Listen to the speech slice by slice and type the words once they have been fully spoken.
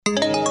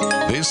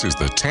This is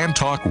the Tan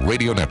Talk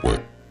Radio Network.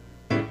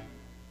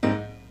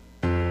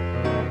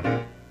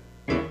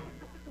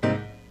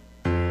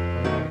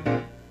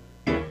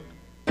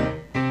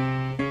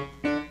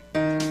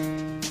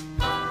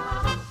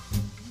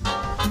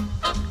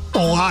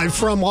 Live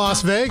from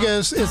Las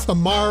Vegas, it's the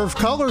Marv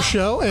Cutler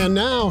Show, and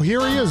now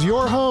here he is,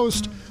 your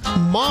host,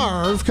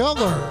 Marv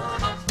Cutler.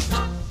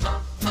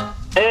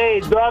 Hey,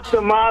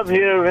 Dr. Marv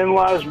here in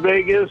Las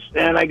Vegas,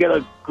 and I got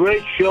a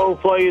great show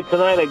for you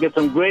tonight. I get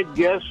some great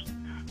guests.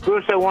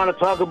 First, I want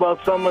to talk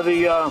about some of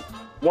the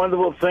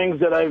wonderful things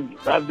that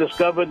I've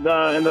discovered in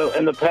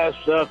the past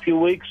few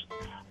weeks.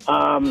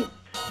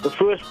 The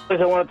first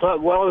place I want to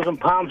talk, well, I was in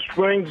Palm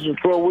Springs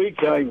for a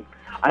week. I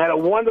had a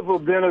wonderful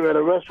dinner at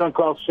a restaurant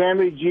called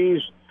Sammy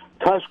G's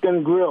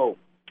Tuscan Grill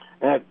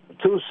at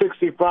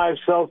 265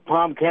 South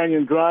Palm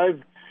Canyon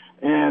Drive.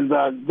 And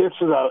this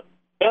is a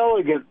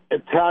elegant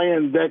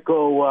Italian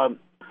deco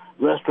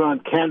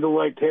restaurant,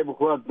 candlelight,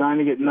 tablecloth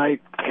dining at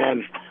night.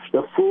 And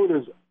the food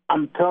is,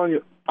 I'm telling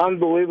you,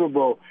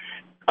 unbelievable.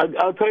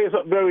 I'll tell you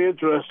something very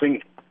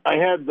interesting. I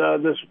had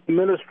this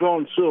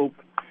minestrone soup,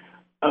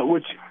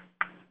 which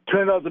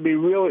turned out to be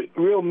real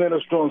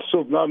minestrone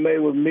soup, not made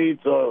with meat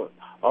or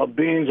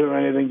beans or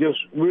anything, just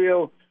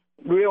real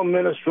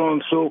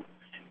minestrone soup.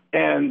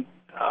 And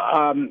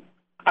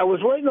I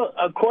was waiting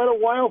quite a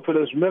while for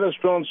this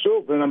minestrone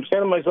soup, and I'm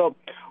saying to myself,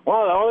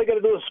 wow, all I got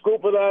to do is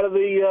scoop it out of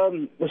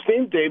the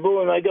steam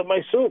table, and I got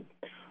my soup.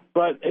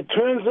 But it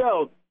turns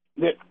out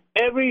that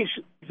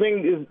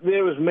everything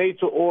there is made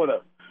to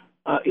order,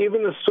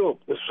 even the soup.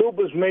 The soup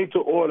is made to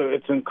order.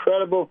 It's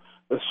incredible.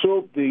 The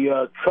soup,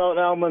 the trout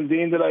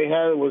almondine that I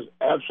had was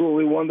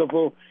absolutely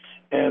wonderful,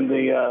 and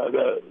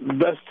the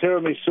best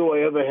tiramisu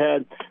I ever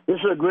had. This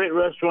is a great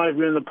restaurant if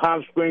you're in the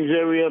Palm Springs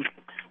area.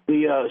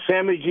 The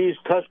Sammy G's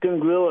Tuscan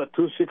Grill at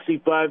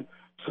 265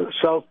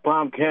 South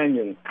Palm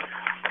Canyon.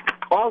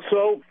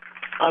 Also,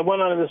 I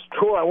went on this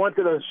tour. I went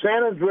to the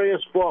San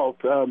Andreas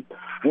Fault,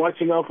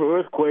 watching out for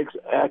earthquakes,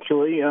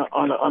 actually,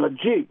 on a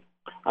Jeep.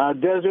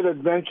 Desert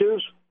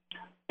Adventures.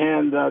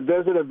 And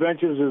Desert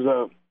Adventures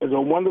is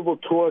a wonderful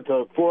tour. It's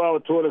a 4-hour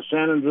tour to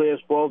San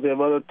Andreas Fault. They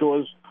have other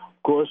tours,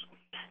 of course.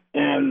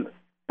 And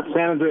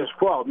San Andreas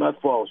Fault,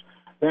 not Falls.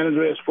 San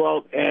Andreas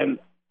Fault. And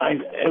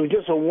it was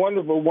just a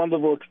wonderful,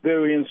 wonderful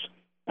experience.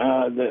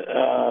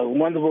 The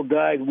wonderful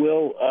guide,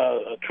 Will,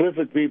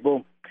 terrific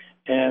people.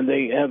 And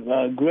they have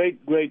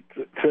great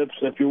trips.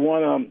 If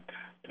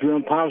you're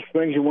in Palm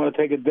Springs, you want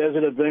to take a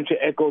Desert Adventure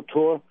Echo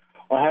Tour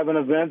or have an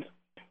event,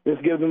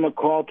 just give them a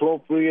call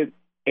toll-free at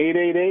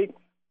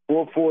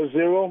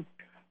 888-440-5337.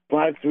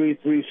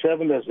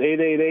 That's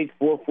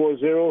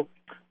 888-440-5337.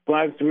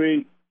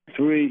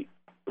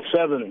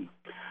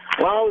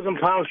 While I was in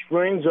Palm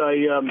Springs,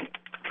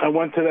 I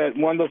went to that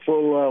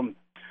wonderful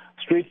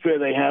street fair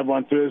they have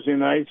on Thursday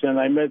nights, and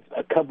I met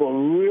a couple of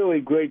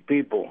really great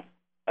people,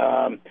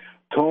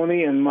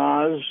 Tony and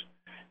Maz,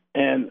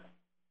 and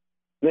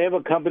they have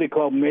a company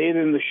called Made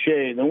in the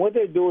Shade. And what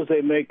they do is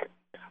they make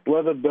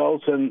leather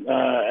belts and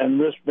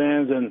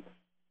wristbands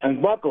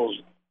and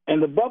buckles.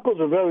 And the buckles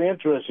are very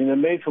interesting. They're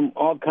made from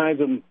all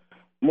kinds of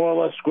more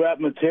or less scrap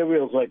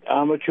materials like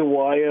armature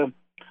wire,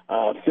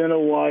 thinner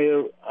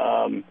wire,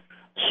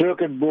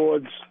 circuit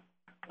boards,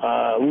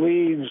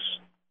 leaves,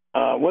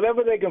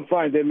 whatever they can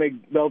find, they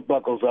make belt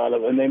buckles out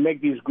of. And they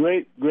make these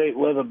great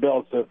leather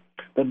belts.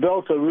 The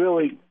belts are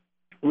really,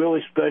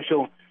 really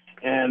special.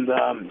 And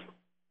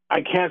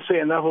I can't say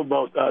enough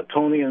about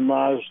Tony and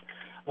Maz.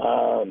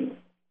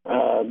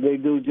 They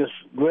do just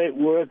great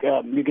work.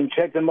 You can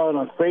check them out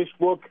on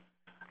Facebook.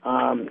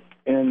 And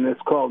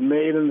it's called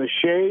Made in the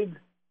Shade.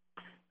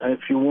 And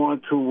if you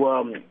want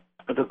to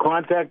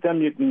contact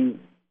them, you can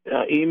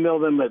email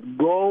them at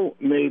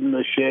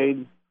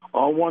gomadeintheshade,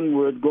 all one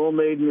word,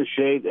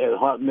 gomadeintheshade at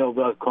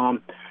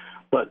hotmail.com.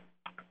 But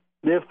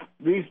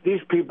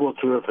these people are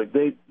terrific.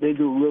 They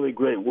do really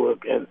great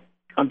work, and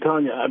I'm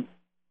telling you,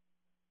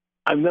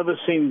 I've never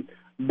seen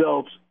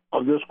belts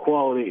of this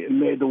quality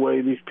made the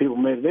way these people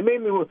made it. They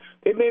made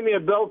me a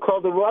belt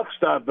called the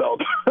Rockstar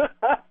belt.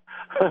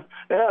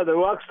 Yeah, the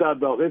Rockstar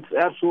belt. It's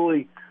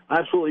absolutely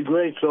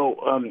great. So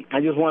I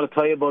just want to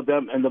tell you about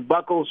them. And the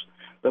buckles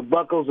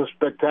are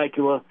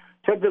spectacular.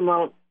 Check them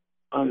out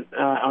on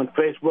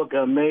Facebook,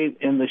 Made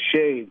in the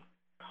Shade.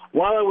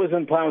 While I was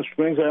in Palm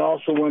Springs, I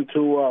also went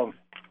to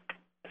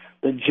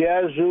the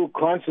Jazz Zoo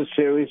concert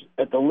series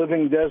at the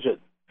Living Desert.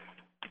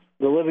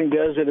 The Living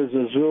Desert is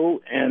a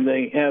zoo, and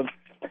they have,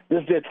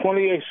 this is their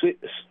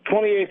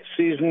 28th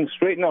season,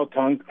 straighten out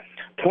tongue,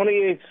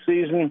 28th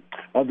season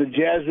of the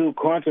Jazz Zoo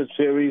concert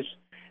series,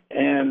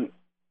 and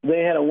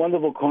they had a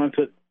wonderful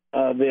concert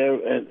there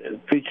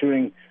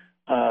featuring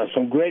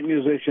some great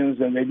musicians,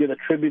 and they did a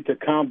tribute to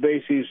Count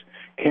Basie's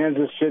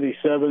Kansas City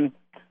 7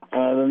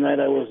 the night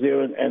I was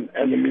there, and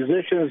the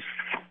musicians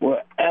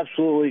were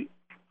absolutely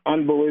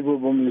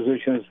unbelievable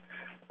musicians,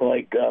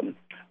 like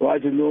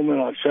Roger Newman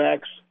on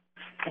sax,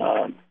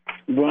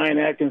 Brian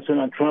Atkinson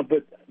on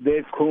trumpet,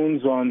 Dave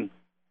Coons on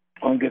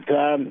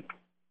guitar,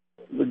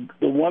 the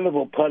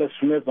wonderful Potter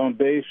Smith on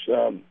bass,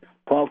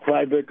 Paul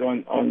Krybick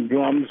on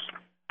drums,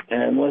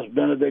 and Wes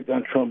Benedict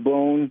on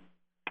trombone,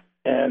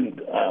 and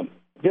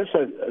just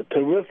a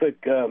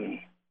terrific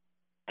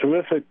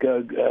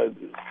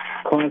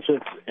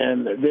concert.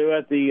 And they're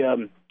at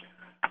the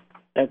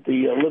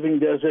Living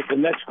Desert. The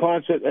next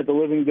concert at the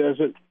Living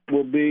Desert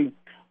will be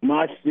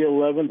March the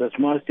 11th. That's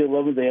March the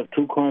 11th. They have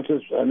two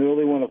concerts, an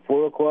early one at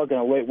 4 o'clock and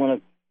a late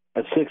one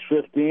at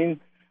 6:15.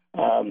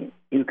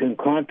 You can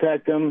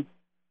contact them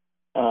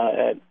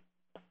at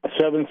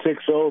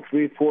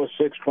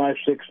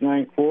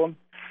 760-346-5694.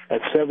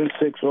 At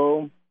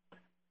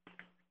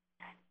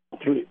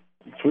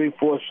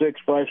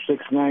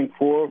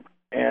 760-346-5694.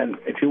 And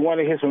if you want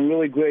to hear some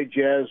really great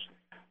jazz,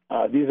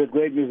 these are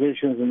great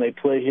musicians, and they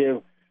play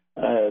here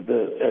at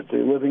the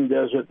Living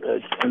Desert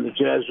in the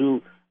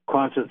Jazzu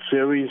concert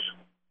series.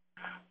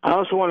 I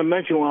also want to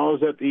mention, while I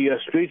was at the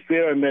street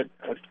fair, I met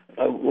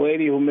a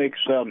lady who makes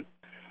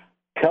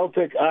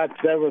Celtic art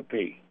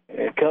therapy.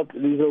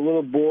 These are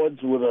little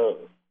boards with a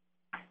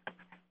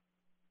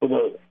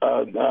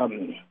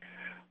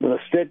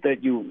stick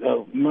that you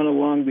run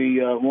along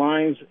the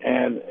lines,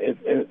 and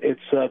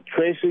it's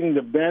tracing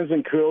the bends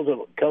and curls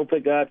of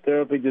Celtic art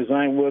therapy.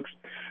 Design works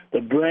the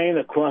brain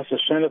across the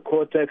center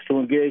cortex to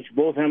engage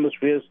both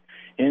hemispheres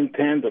in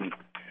tandem.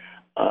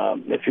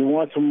 If you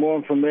want some more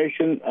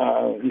information,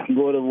 you can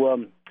go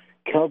to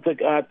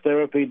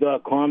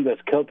CelticArtTherapy.com.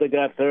 That's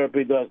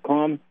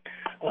CelticArtTherapy.com.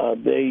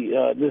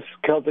 This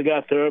Celtic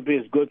art therapy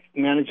is good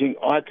managing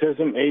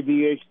autism,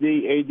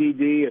 ADHD,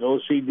 ADD, and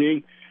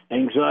OCD,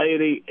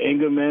 anxiety,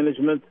 anger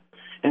management,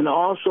 and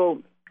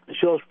also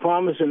shows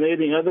promise in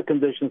aiding other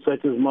conditions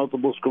such as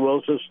multiple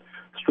sclerosis,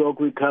 stroke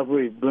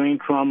recovery, brain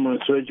trauma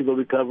and surgical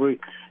recovery,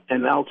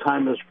 and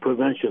Alzheimer's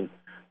prevention.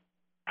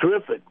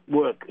 Terrific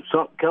work.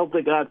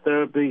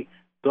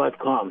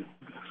 CelticArtTherapy.com.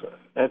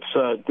 That's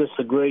just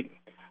a great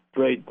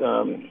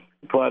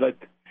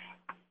product.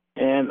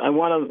 And I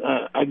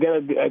got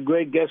a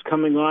great guest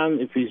coming on.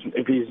 If he's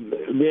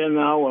there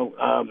now,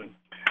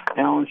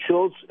 Alan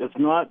Schultz. If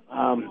not,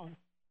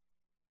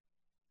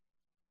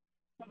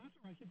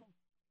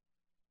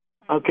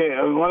 okay.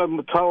 I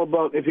want to tell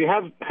about, if you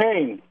have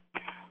pain,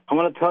 I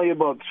want to tell you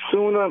about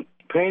Sooner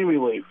Pain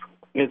Relief.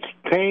 You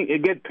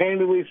get pain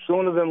relief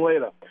sooner than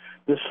later.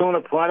 The Sooner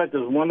product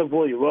is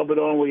wonderful. You rub it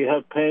on where you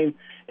have pain,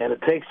 and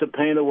it takes the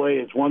pain away.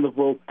 It's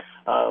wonderful.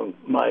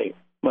 My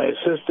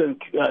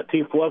assistant,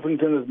 T.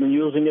 Fluffington, has been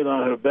using it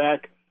on her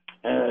back,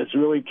 and it's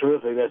really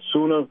terrific. That's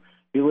Sooner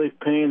Relief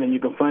Pain, and you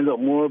can find out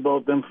more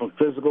about them from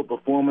Physical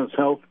Performance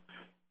Health.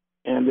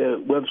 And their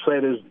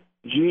website is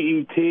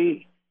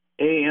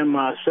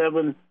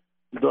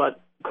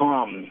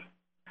getamr7.com.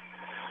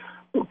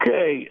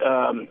 Okay,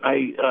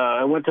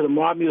 I went to the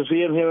Mob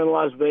Museum here in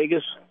Las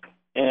Vegas,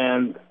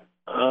 and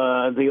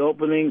the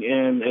opening,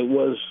 and it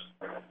was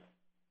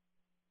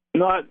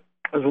not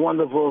as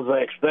wonderful as I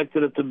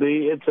expected it to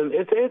be. It's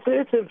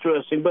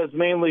interesting, but it's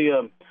mainly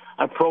a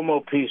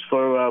promo piece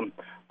for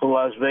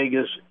Las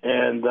Vegas.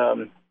 And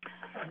I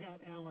got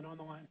Alan on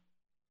the line.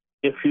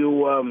 If you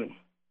want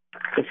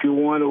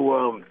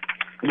to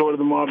go to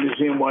the Mob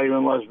Museum while you're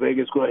in Las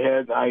Vegas, go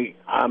ahead.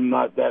 I'm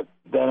not that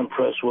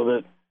impressed with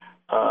it.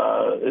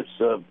 It's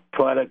a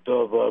product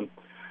of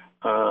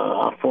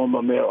our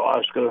former mayor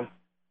Oscar,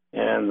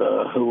 and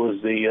who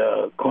was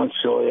the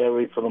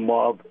consigliere for the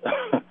mob.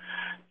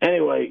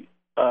 Anyway,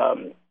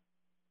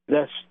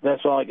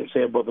 that's all I can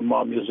say about the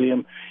Mob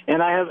Museum.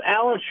 And I have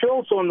Alan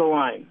Schultz on the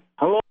line.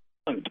 Hello.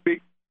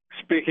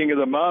 Speaking of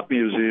the Mob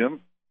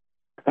Museum.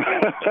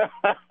 How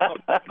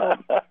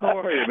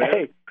are you, man?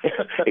 Hey,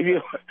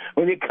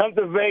 when you come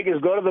to Vegas,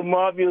 go to the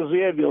Mob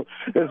Museum.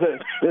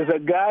 There's a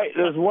guy.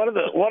 There's one of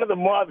the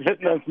mob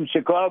hitmen from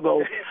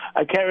Chicago.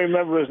 I can't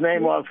remember his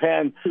name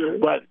offhand,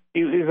 but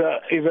he's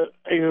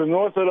an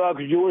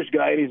Orthodox Jewish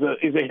guy. He's a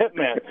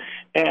hitman,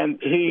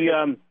 and he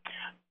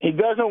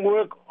doesn't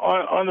work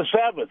on the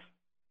Sabbath,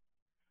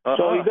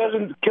 so he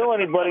doesn't kill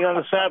anybody on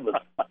the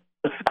Sabbath.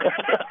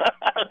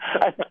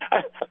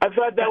 I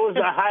thought that was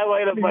the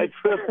highlight of my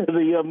trip to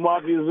the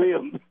Mob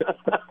Museum.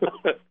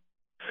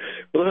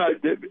 Well,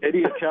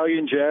 any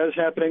Italian jazz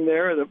happening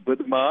there with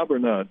the mob or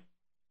not?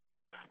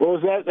 What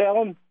was that,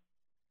 Alan?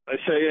 I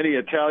say, any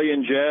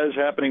Italian jazz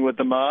happening with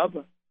the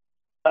mob?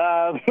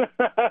 Well,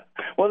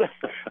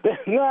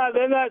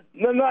 they're not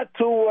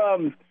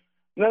too.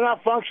 They're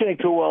not functioning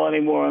too well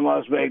anymore in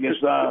Las Vegas.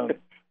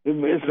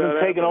 It's been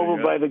taken over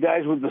by the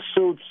guys with the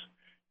suits,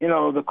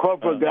 the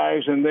corporate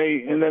guys, and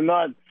they're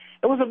not.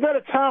 It was a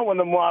better town when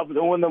the mob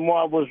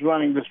was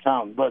running this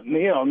town, but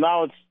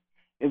now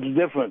it's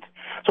different.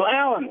 So,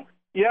 Alan,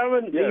 you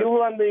run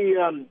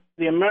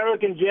the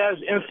American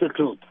Jazz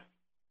Institute.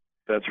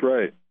 That's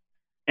right.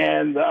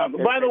 And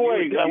by the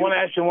way, I want to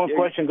ask you one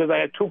question, because I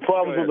had two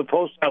problems with the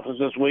post office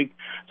this week,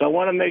 so I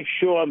want to make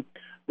sure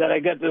that I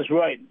get this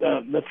right.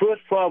 The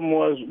first problem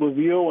was with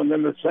you, and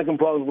then the second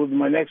problem was with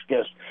my next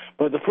guest.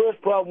 But the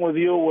first problem with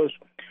you was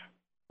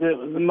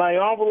my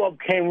envelope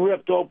came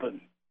ripped open.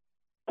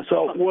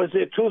 So was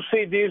there two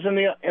CDs in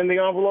the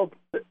envelope?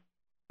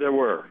 There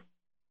were.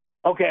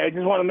 Okay, I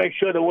just want to make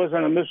sure there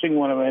wasn't a missing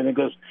one or anything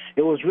because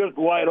it was ripped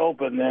wide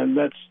open, and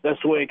that's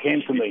the way it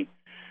came to me.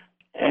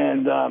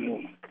 And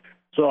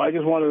so I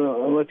just wanted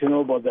to let you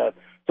know about that.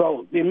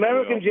 So the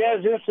American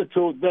Jazz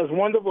Institute does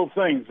wonderful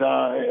things,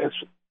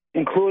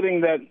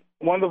 including that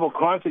wonderful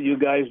concert you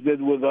guys did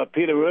with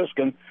Peter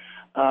Erskine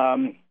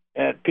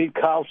at Pete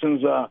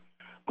Carlson's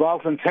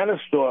golf and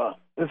tennis store.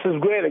 This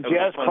is great, a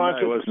jazz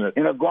concert wasn't it?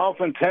 in a golf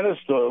and tennis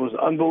store. It was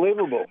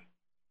unbelievable.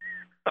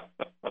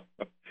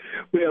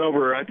 We had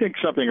over, I think,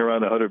 something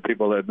around 100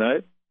 people that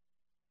night.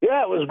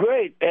 Yeah, it was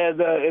great,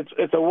 and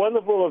it's a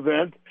wonderful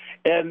event.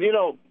 And, you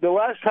know, the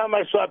last time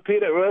I saw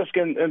Peter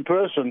Erskine in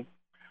person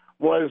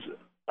was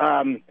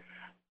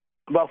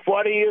about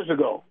 40 years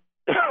ago.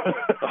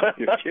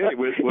 You're kidding.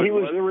 He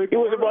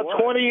was about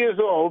 20 years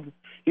old.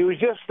 He was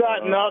just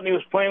starting out, and he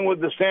was playing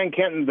with the Stan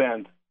Kenton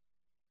Band.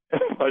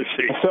 I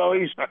see. So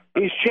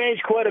he's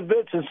changed quite a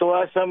bit since the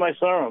last time I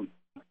saw him.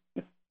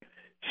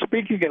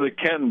 Speaking of the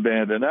Kenton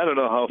Band, and I don't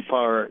know how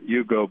far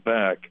you go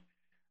back,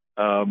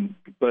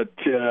 but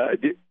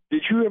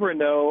did you ever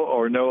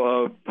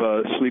know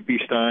of Sleepy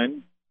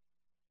Stein?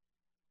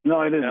 No,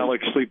 I didn't.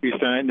 Alex Sleepy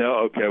Stein? No?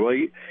 Okay. Well,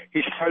 he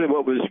started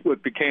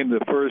what became the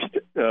first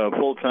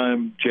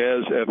full-time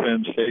jazz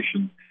FM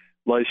station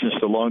licensed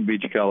to Long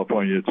Beach,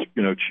 California. It's,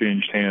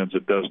 changed hands a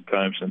dozen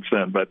times since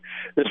then, but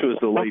this was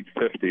the late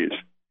 50s.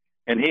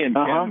 And he and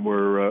Ken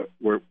were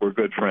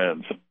good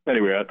friends.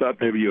 Anyway, I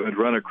thought maybe you had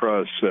run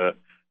across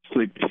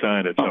Sleepy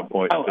Stein at some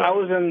point. I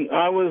was in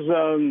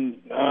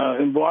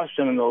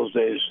Boston in those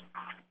days.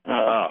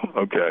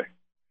 Okay.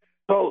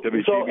 So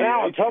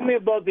Alan, tell me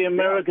about the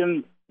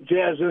American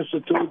Jazz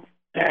Institute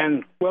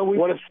and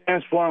what it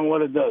stands for and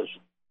what it does.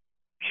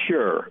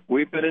 Sure.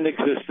 We've been in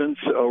existence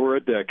over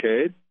a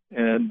decade,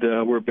 and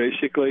we're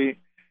basically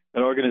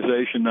an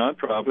organization,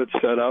 nonprofit,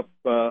 set up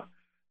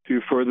to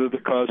further the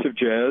cause of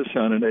jazz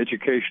on an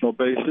educational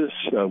basis.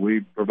 We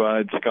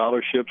provide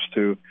scholarships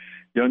to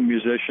young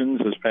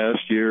musicians. This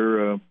past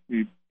year,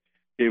 we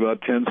gave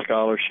out 10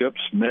 scholarships,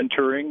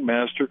 mentoring,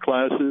 master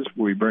classes.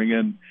 We bring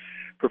in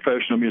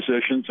professional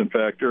musicians. In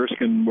fact,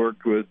 Erskine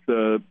worked with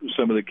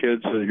some of the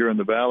kids here in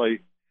the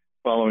Valley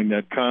following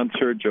that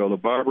concert. Joe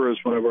LaBarbera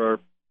is one of our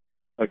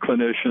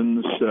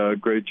clinicians,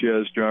 great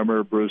jazz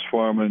drummer, Bruce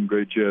Foreman,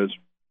 great jazz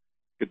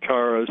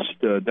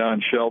guitarist, Don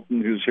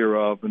Shelton, who's here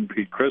often,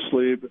 Pete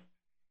Chrislieb,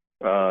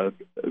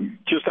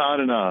 just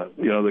on and on.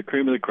 The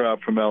cream of the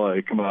crop from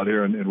L.A. come out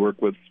here and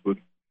work with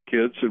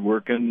kids that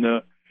work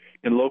in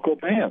local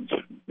bands,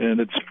 and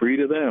it's free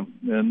to them.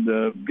 And,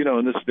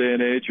 in this day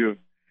and age of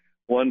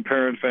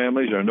one-parent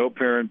families or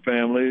no-parent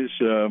families,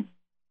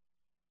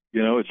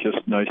 it's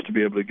just nice to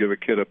be able to give a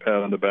kid a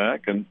pat on the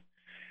back, and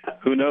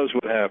who knows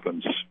what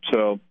happens.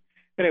 So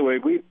anyway,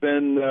 we've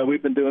been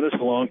doing this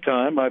a long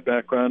time. My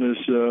background has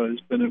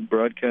been in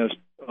broadcast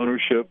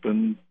ownership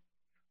and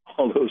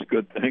all those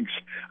good things.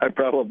 I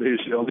probably is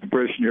the only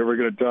person you're ever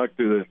going to talk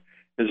to that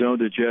has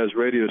owned a jazz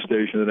radio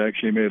station that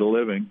actually made a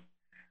living.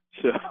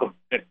 So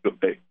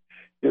anyway,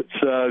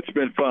 it's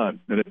been fun,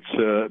 and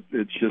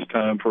it's just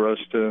time for us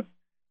to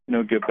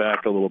give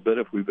back a little bit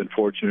if we've been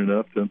fortunate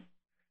enough to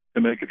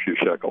make a few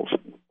shekels.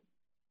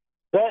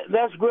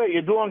 That's great.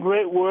 You're doing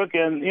great work,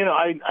 and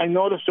I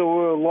noticed there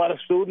were a lot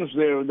of students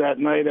there that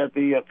night at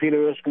the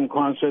Peter Erskine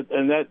concert,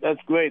 and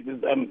that's great.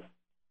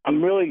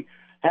 I'm really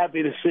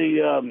happy to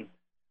see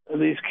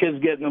these kids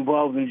getting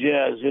involved in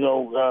jazz.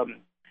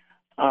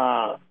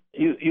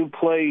 You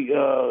play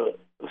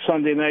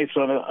Sunday nights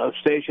on a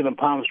station in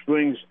Palm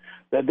Springs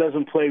that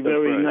doesn't play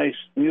very nice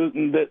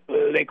music.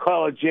 They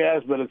call it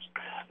jazz, but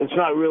it's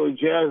not really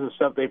jazz. The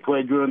stuff they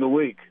play during the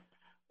week.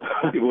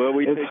 Well,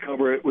 we take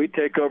over at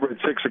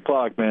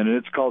 6:00, man, and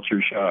it's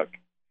culture shock.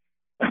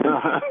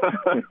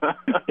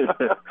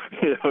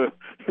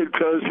 It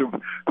goes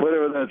from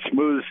whatever that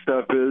smooth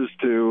stuff is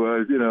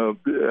to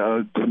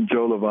some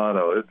Joe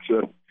Lovano.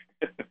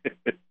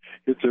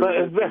 It's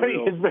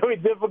very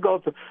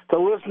difficult to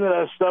listen to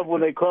that stuff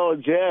when they call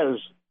it jazz.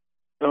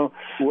 So,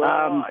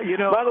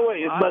 by the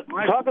way,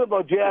 talking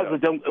about jazz,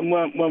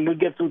 when we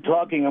get through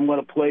talking, I'm going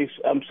to play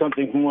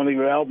something from one of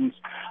your albums.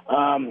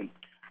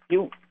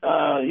 You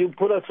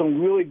put out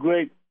some really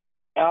great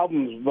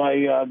albums by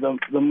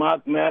the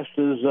Mark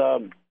Masters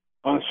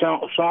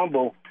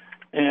Ensemble,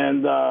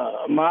 and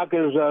Mark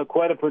is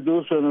quite a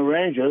producer and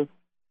arranger,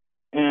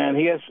 and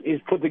he's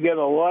put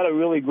together a lot of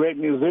really great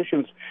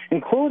musicians,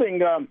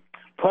 including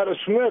Potter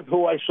Smith,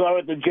 who I saw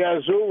at the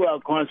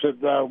Jazzoo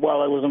concert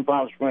while I was in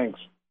Palm Springs.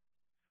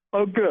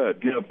 Oh,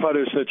 good.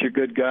 Potter's such a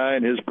good guy,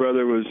 and his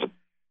brother was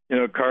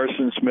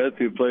Carson Smith,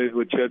 who played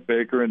with Chet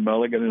Baker and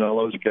Mulligan and all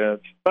those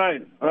cats.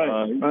 Right.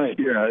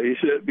 Yeah,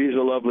 he's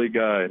a lovely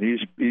guy, and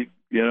he's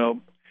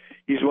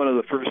one of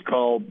the first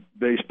call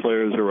bass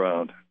players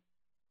around.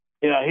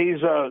 Yeah,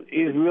 he's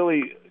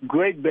really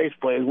great bass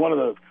player. He's one of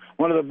the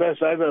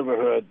best I've ever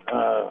heard,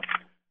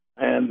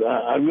 and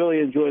I really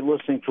enjoyed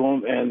listening to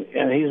him. And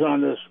he's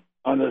on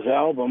this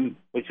album,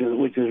 which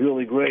is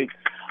really great.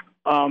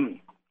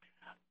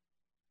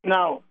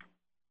 Now,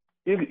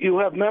 You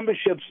have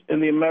memberships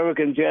in the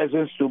American Jazz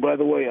Institute. By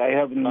the way, I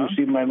haven't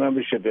received my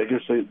membership yet,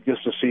 just the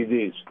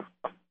CDs.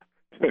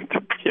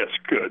 Yes,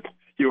 good.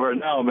 You are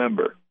now a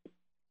member.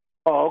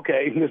 Oh,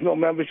 okay. There's no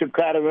membership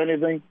card or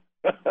anything?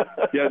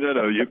 Yeah,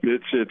 no.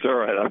 It's all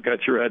right. I've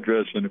got your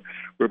address, and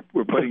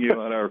we're putting you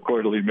on our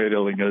quarterly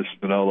mailing list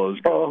and all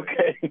those. Oh,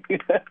 okay.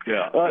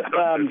 Yeah.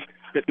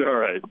 It's all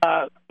right.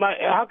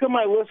 How can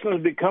my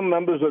listeners become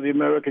members of the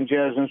American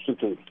Jazz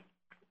Institute?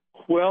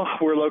 Well,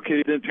 we're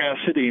located in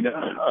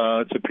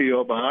Pasadena. It's a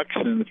P.O. box,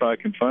 and if I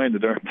can find the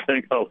darn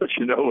thing, I'll let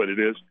you know what it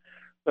is.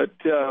 But,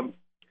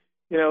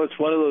 it's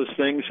one of those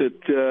things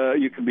that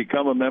you can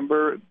become a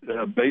member.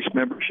 Base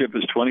membership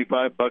is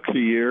 $25 a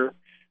year.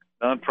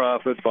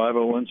 Nonprofit,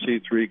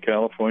 501c3,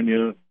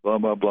 California, blah,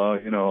 blah, blah,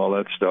 all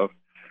that stuff.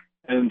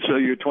 And so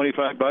your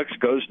 $25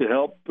 goes to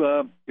help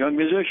young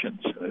musicians.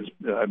 As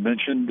I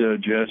mentioned,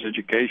 jazz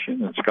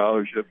education and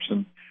scholarships,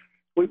 and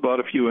we bought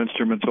a few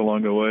instruments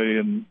along the way,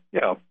 and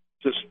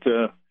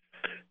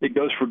it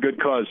goes for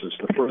good causes,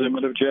 the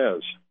furtherment of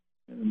jazz.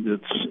 And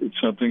it's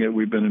something that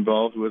we've been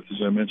involved with,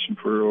 as I mentioned,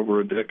 for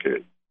over a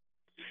decade.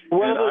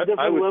 What are the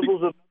different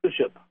levels of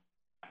membership?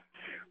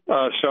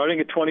 Starting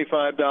at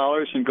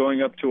 $25 and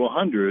going up to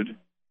 $100.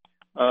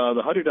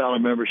 The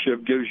 $100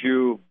 membership gives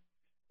you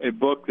a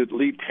book that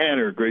Lee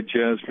Tanner, great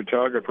jazz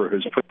photographer,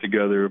 has put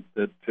together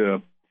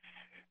that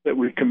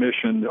we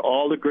commissioned.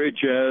 All the great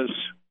jazz,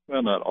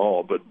 well, not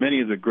all, but many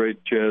of the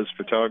great jazz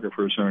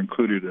photographers are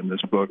included in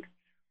this book.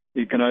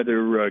 You can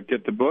either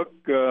get the book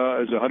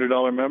as a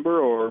 $100 member,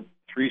 or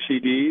 3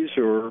 CDs,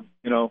 or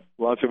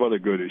lots of other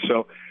goodies.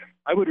 So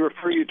I would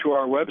refer you to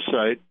our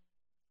website,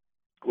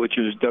 which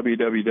is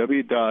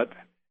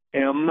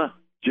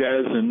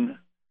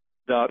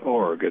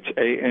www.mjazzin.org. It's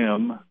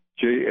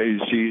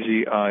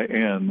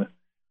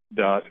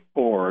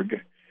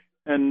AMJAZZIN.org.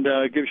 And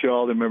gives you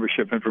all the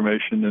membership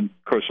information, and,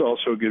 of course,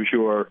 also gives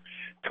you our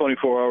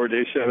 24-hour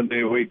day,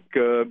 7-day-a-week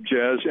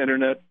jazz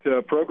internet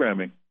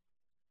programming.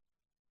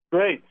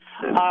 Great.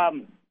 Now,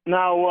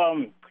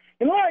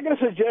 I got a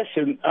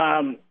suggestion.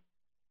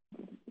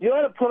 You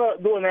ought to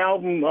do an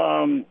album,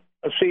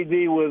 a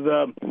CD with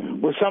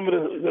some of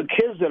the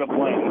kids that are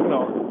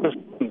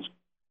playing.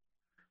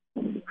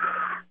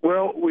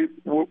 Well,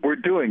 we're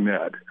doing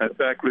that. In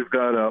fact, we've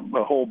got a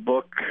whole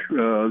book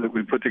that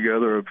we put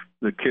together of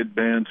the kid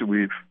bands that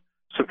we've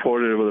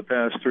supported over the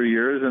past 3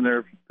 years, and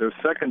their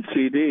second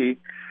CD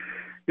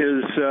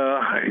is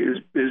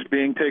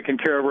being taken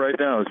care of right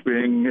now. It's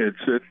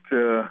at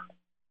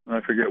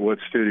I forget what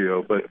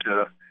studio, but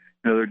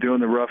they're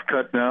doing the rough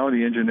cut now,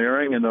 the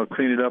engineering, and they'll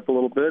clean it up a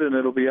little bit, and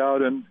it'll be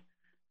out in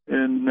I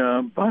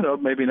don't know,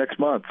 maybe next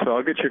month. So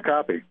I'll get you a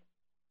copy.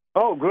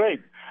 Oh,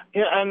 great.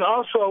 Yeah, and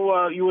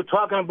also you were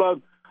talking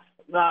about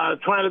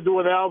trying to do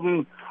an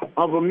album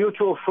of a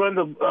mutual friend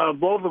of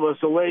both of us,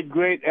 the late,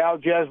 great Al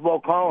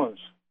Jazzbo Collins.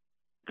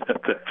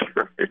 That's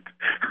right.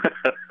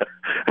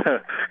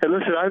 And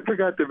listen, I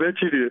forgot to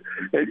mention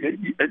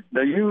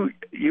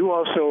you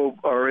also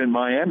are in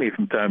Miami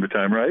from time to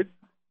time, right?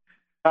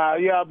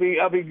 Yeah, I'll be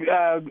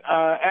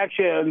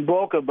actually in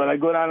Boca, but I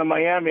go down to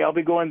Miami. I'll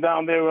be going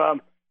down there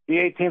the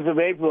 18th of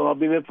April. I'll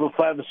be there for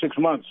 5 to 6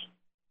 months.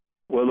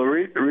 Well, the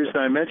reason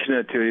I mention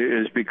that to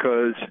you is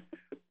because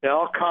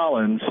Al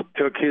Collins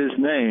took his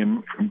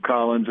name from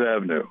Collins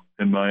Avenue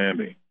in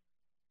Miami.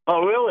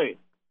 Oh, really?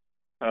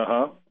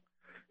 Uh-huh.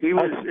 I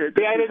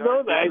didn't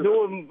know that. I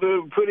knew him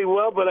pretty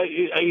well, but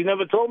he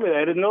never told me that.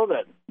 I didn't know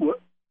that. Well,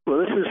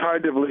 this is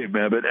hard to believe,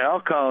 man, but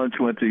Al Collins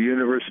went to the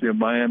University of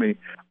Miami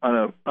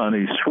on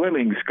a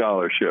swimming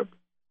scholarship.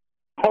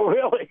 Oh,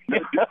 really? No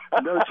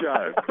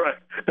jive, right?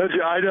 No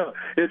jive. I know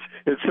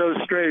it's so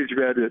strange,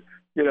 man. That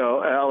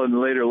Al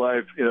in later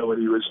life, when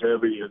he was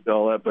heavy and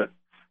all that, but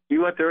he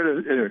went there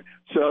and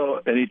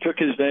he took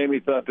his name. He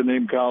thought the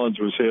name Collins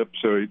was hip,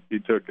 so he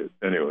took it.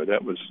 Anyway,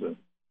 that was.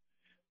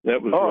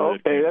 Oh,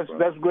 okay.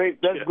 That's great.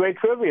 That's great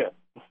trivia.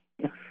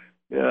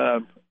 Yeah,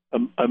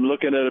 I'm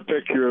looking at a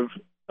picture of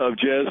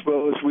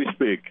Jazzbo as we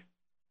speak.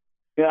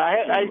 Yeah,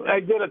 I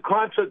did a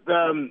concert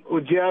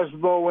with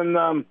Jazzbo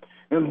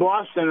in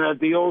Boston at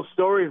the old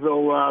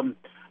Storyville,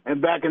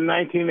 and back in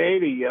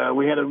 1980,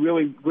 we had a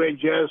really great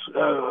jazz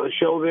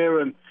show there,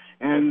 and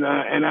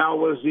Al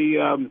was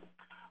the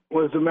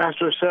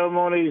master of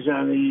ceremonies,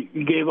 and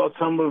he gave out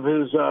some of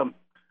his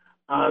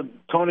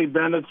Tony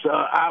Bennett's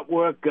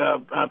artwork,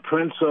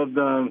 prints of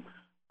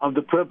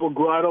the Purple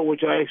Grotto,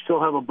 which I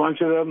still have a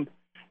bunch of them,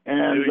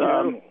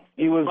 and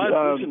he was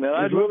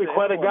really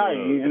quite a guy,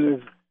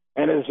 and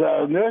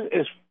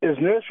his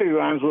nursery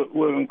rhymes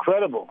were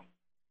incredible.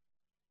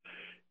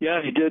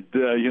 Yeah, he did.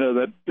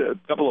 That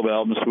couple of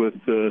albums with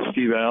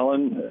Steve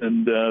Allen,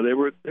 and they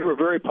were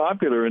very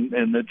popular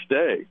in its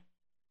day.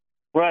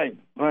 Right.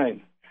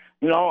 I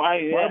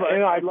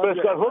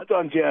first got hooked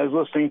on jazz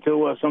listening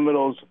to some of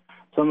those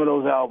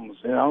albums.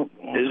 It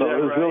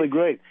was really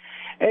great.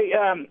 Hey,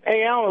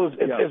 Alan,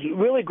 it's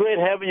really great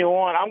having you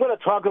on. I'm going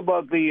to talk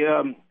about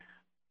the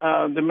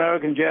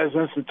American Jazz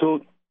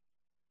Institute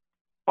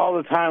all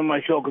the time on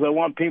my show because I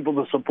want people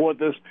to support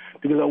this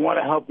because I want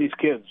to help these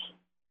kids.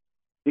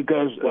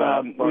 because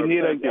we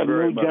need a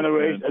new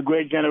generation, a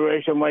great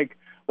generation like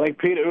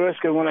Peter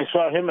Erskine when I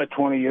saw him at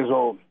 20 years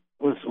old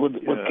with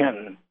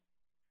Kenton.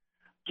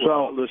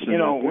 So, listen,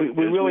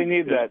 we really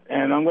need that,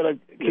 and I'm going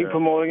to keep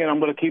promoting it. I'm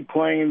going to keep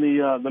playing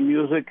the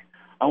music.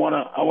 I want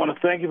to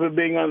thank you for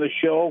being on the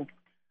show.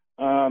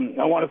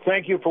 I want to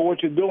thank you for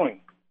what you're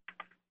doing,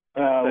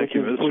 which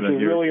is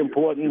really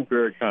important. You're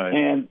very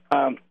kind.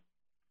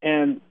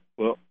 And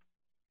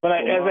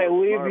as I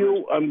leave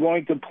you, I'm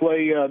going to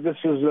play. This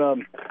is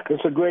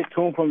a great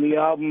tune from the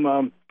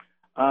album,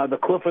 the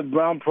Clifford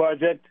Brown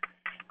Project,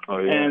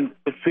 and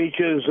it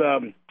features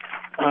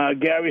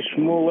Gary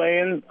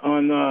Smulayan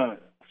on.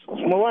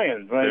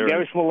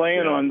 Gary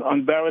Smulayan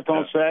on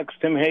baritone sax,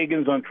 Tim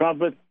Hagens on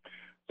trumpet,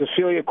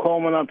 Cecilia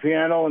Coleman on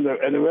piano, and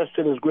the rest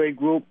of this great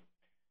group.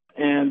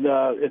 And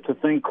it's a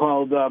thing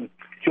called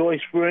Joy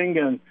Spring.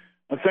 And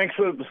thanks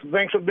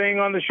for being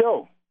on the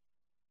show.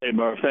 Hey,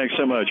 Marv, thanks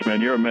so much, man.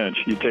 You're a mensch.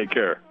 You take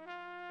care.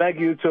 Thank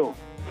you, too.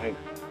 Thanks.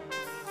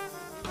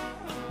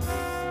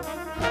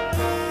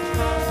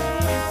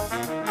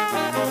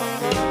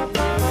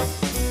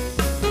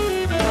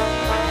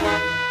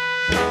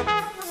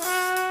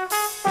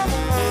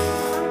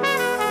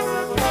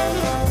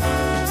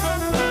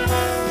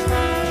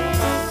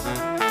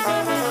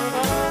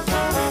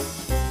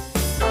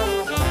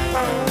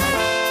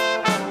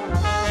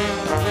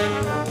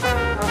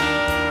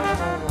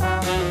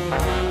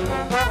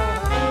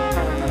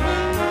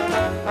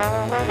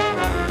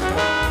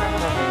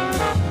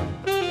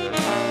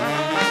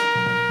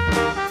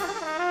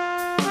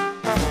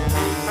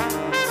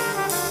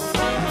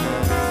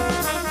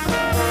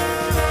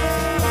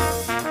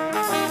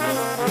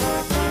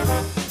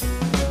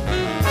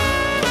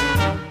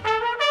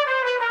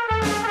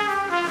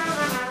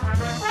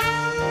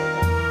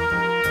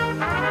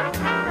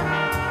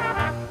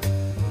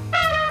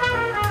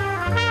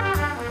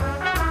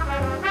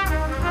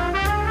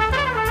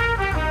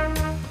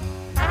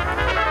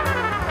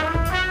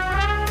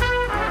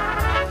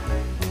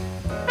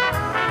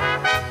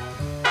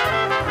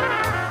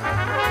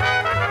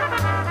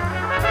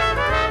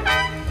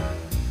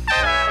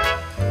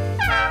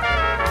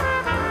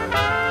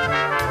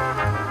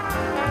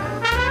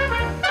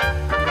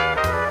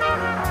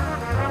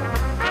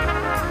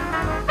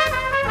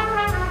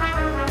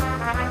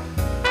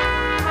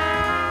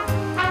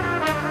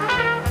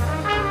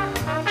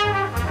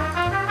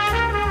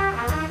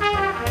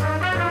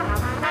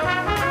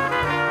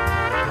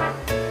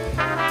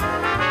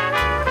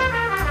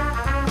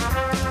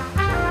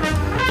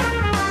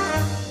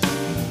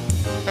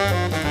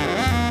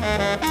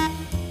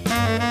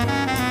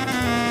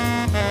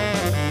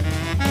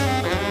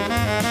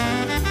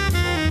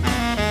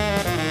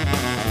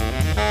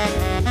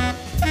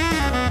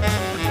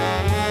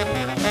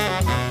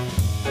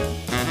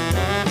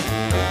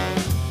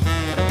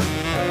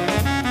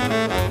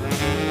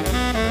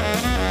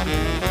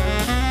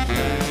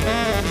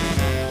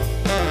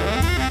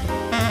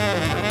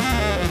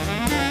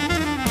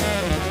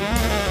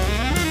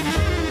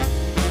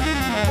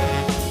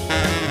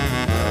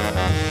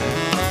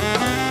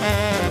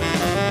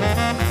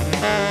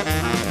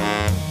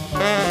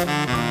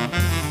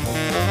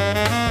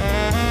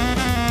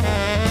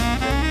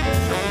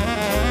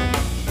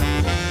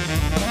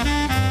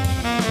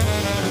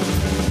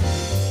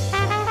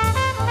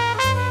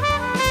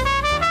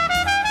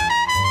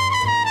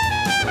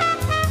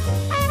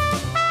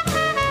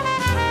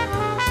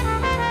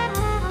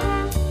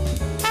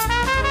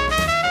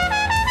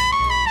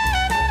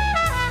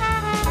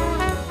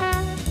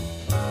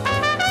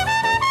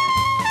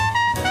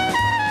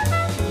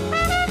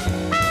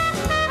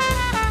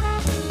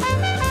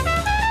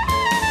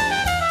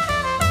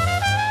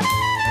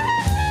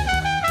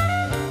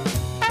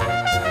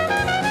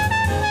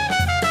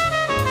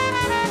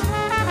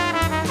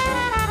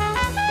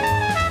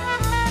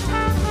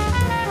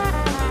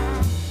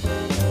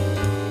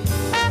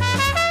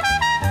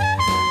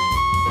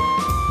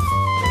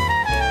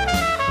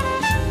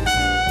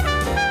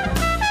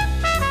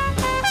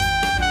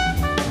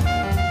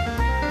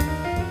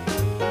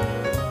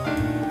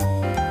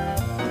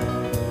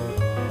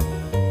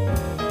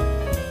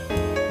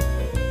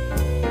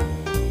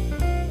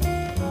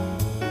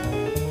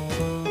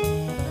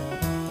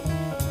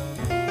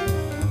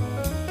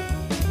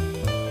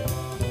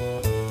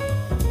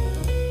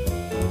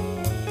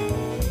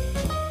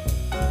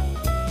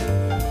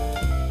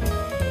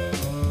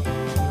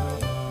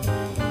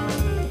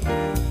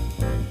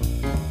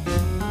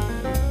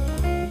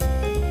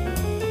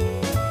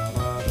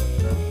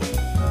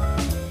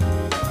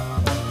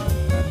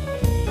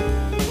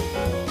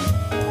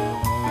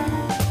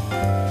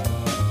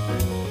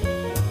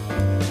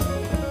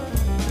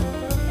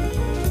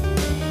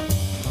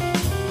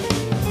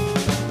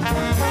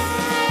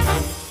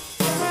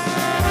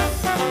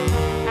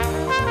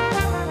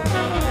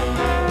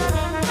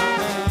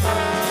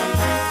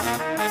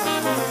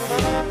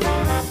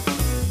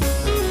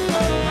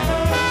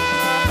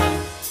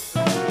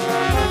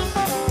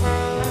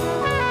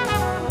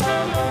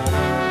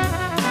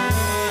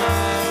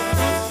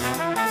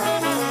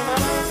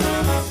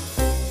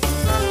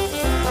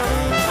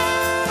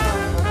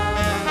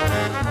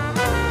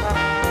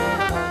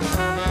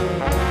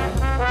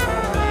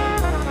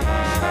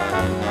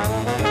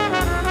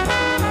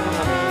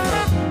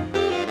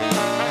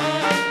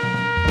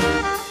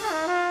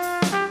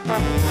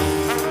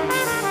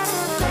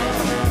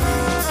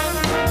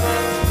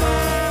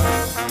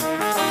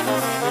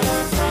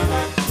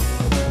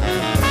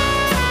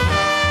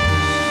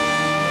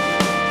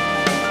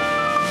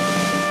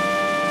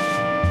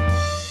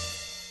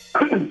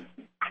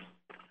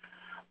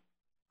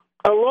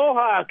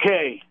 Aloha,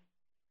 Kay.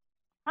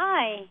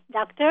 Hi,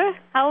 doctor.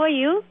 How are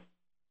you?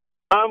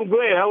 I'm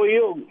great. How are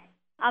you?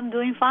 I'm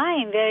doing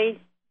fine. Very,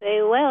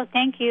 very well.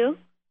 Thank you.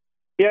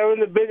 You're on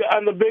the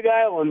Big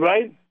Island,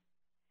 right?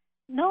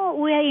 No,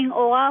 we are in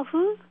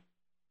Oahu.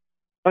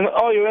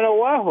 Oh, you're in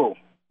Oahu.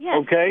 Yes.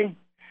 Okay.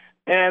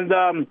 And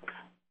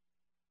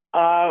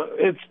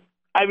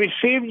I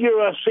received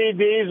your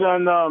CDs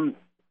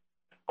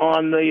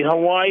on the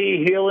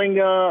Hawaii healing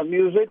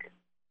music,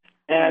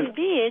 and You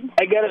did?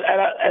 I get it.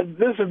 And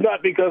this is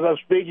not because I'm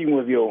speaking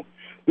with you.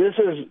 This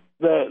is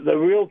the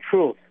real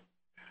truth.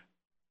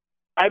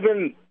 I've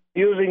been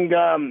using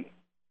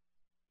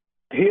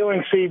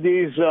healing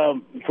CDs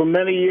for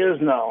many years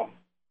now,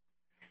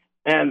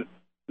 and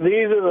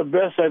these are the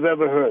best I've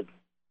ever heard.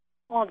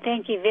 Oh,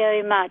 thank you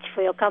very much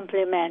for your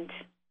compliment.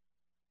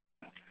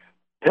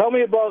 Tell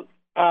me about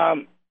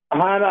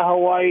Hana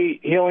Hawaii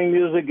healing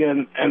music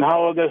and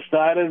how it got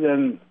started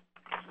and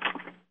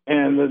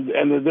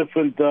the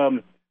different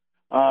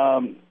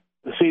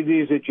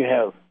CDs that you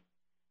have.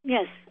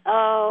 Yes.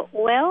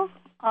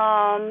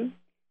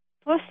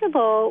 First of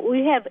all,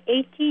 we have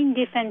 18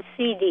 different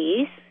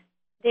CDs.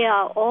 They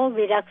are all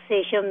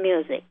relaxation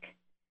music.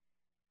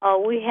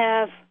 We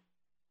have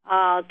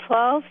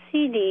 12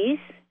 CDs.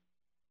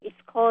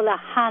 It's called a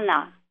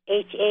Hana,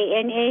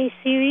 Hana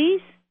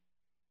series.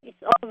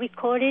 It's all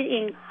recorded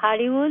in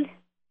Hollywood,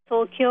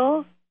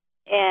 Tokyo,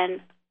 and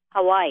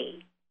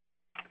Hawaii.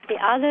 The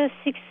other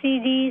 6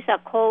 CDs are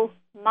called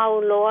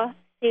Mauloa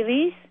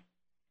series.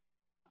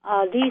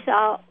 These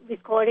are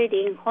recorded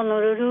in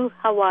Honolulu,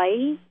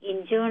 Hawaii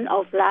in June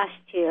of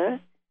last year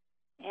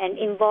and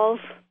involve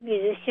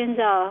musicians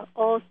are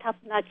all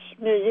top-notch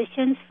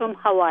musicians from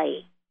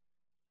Hawaii.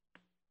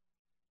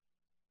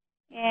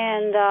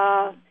 And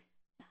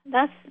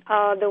that's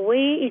the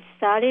way it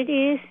started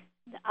is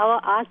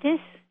our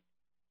artist,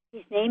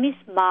 his name is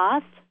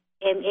Marth,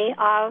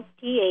 Marth.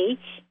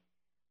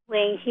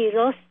 When he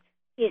lost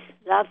his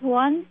loved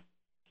one,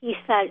 he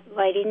started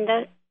writing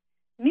the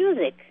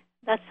music.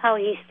 That's how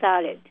he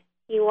started.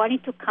 He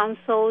wanted to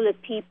console the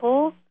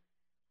people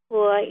who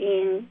are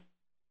in,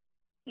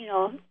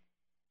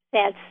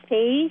 sad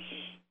stage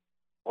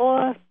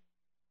or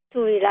to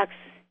relax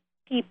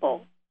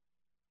people.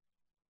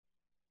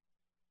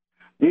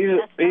 These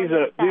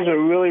are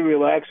really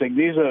relaxing.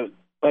 These are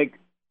like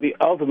the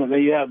ultimate.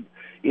 You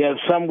have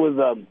some with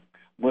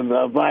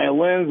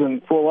violins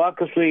and full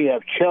orchestra. You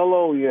have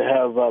cello. You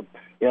have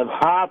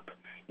harp.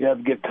 You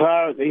have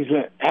guitar. These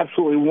are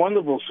absolutely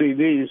wonderful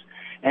CDs,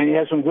 and you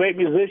have some great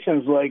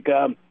musicians like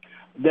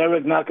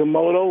Derek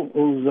Nakamoto,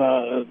 who's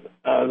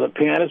the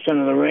pianist and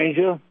an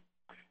arranger,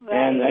 right.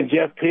 and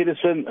Jeff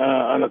Peterson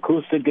on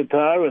acoustic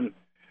guitar, and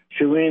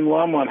Shireen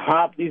Lum on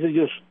harp. These are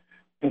just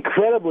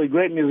incredibly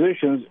great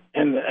musicians,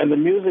 and the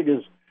music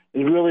is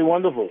really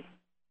wonderful.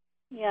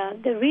 Yeah,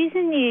 the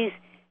reason is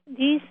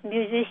these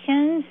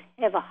musicians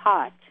have a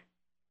heart.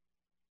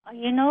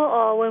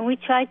 When we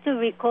try to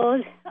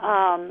record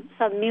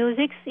some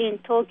music in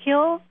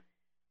Tokyo,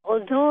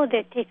 although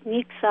the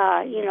techniques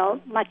are,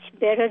 much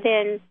better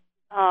than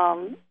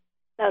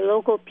the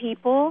local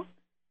people,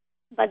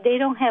 but they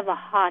don't have a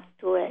heart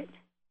to it.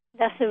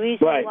 That's the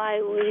reason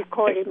why we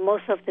recorded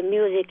most of the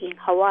music in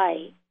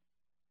Hawaii.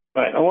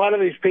 Right. A lot of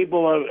these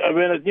people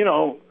are in it,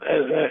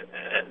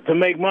 to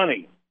make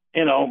money,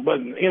 but,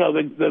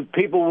 the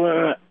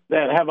people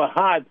that have a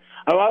heart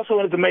are also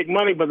in it to make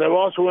money, but they're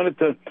also in it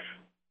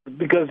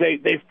because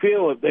they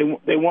feel it.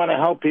 They want to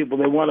help people.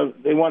 They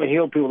want to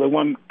heal people. They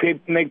want to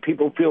make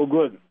people feel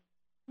good.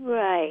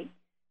 Right.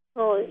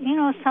 So,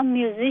 some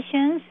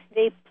musicians,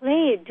 they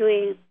play it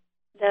during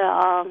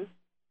the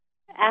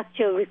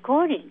actual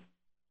recording.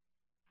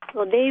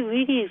 So they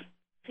really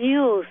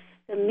feel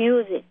the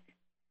music.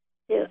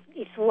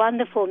 It's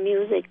wonderful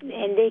music,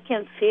 and they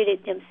can feel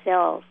it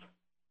themselves.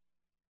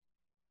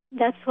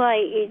 That's why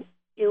it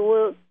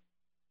will,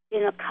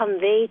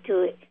 convey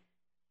to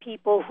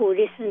people who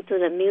listen to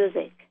the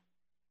music.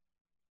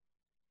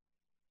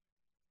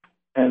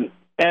 And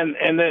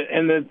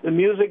the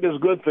music is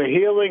good for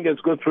healing.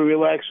 It's good for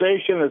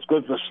relaxation. It's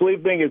good for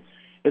sleeping.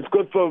 It's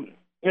good for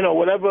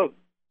whatever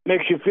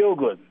makes you feel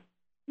good.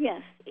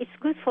 Yes, it's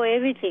good for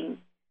everything,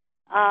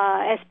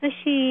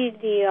 especially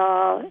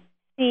the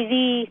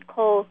CD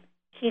called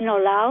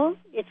Kinolau.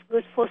 It's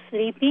good for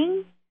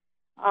sleeping.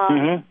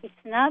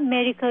 It's not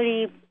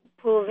medically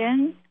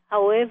proven.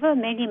 However,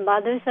 many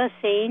mothers are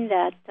saying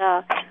that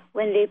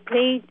when they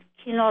play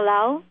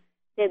Kinolau,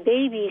 their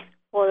babies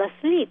fall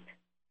asleep.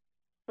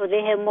 So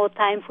they have more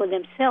time for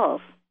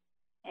themselves.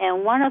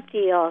 And one of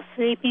the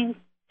sleep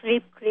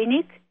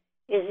clinic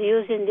is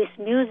using this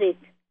music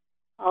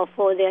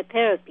for their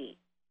therapy.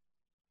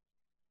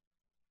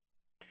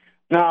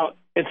 Now,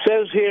 it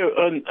says here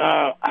on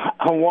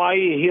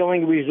Hawaii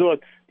Healing Resort.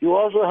 Do you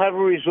also have a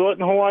resort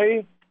in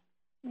Hawaii?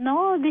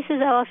 No, this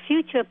is our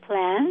future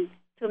plan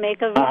to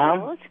make a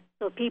resort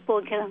so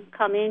people can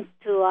come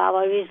into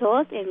our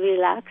resort and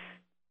relax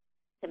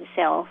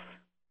themselves.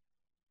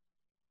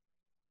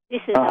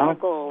 This is our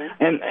goal.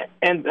 And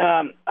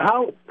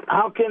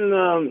how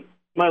can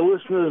my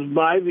listeners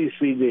buy these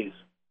CDs?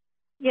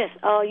 Yes,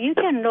 you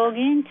can log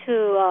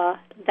into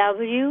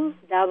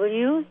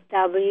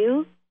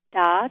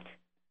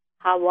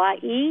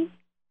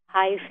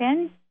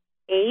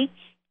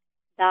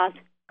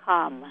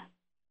www.hawaii-h.com.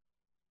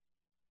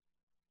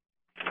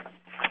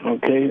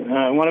 Okay,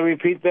 I want to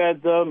repeat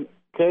that,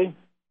 Kay?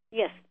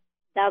 Yes,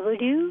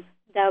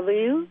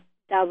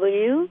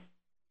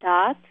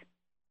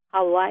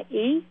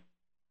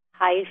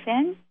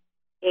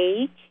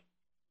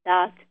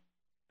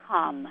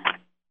 www.hawaii-h.com.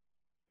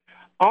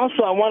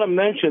 Also, I want to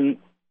mention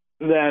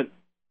that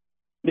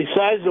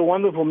besides the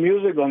wonderful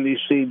music on these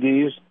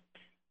CDs,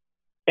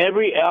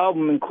 every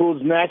album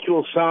includes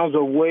natural sounds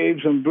of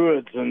waves and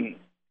birds and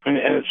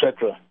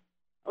etc.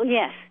 Oh,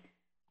 yes.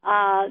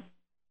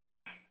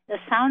 The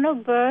sound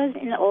of birds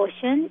in the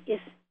ocean is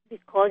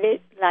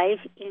recorded live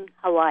in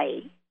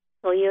Hawaii.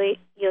 So you're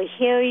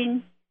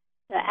hearing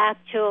the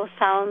actual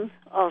sound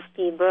of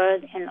the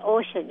bird and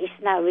ocean. It's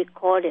not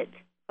recorded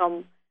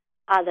from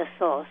other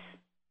source.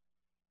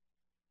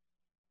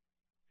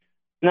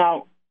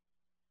 Now,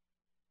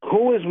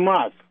 who is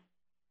Moth?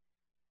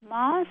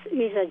 Moth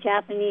is a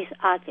Japanese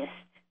artist,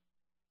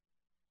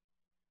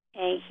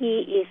 and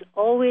he is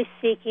always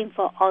seeking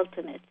for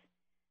ultimate.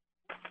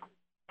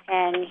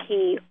 And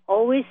he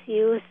always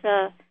uses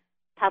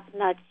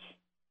top-notch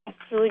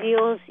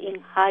studios in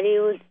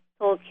Hollywood,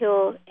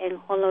 Tokyo, and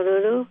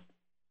Honolulu,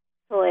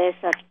 so as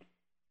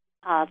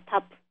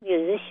top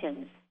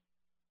musicians.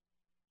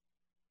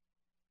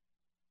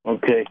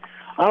 Okay.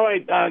 All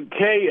right,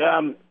 Kay.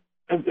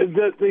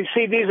 The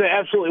CDs are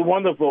absolutely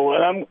wonderful,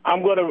 and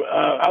I'm going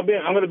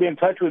to be in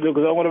touch with you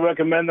because I want to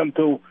recommend them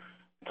to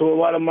a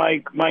lot of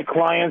my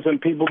clients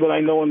and people that I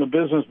know in the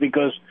business,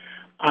 because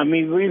I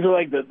mean these are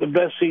like the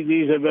best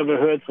CDs I've ever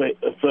heard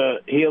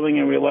for healing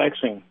and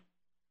relaxing.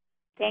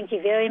 Thank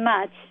you very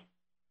much.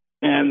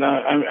 And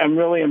I'm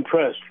really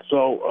impressed.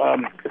 So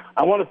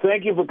I want to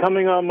thank you for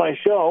coming on my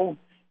show,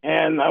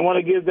 and I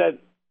want to give that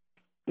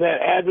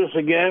address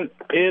again.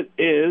 It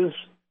is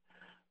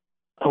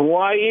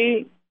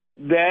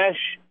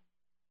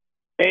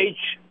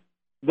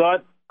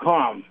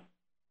Hawaii-h.com.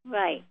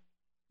 Right.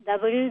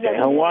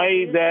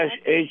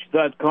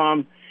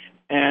 Hawaii-h.com,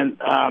 and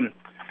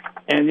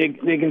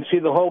you can see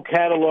the whole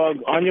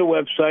catalog on your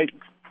website,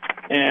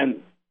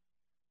 and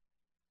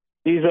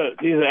these are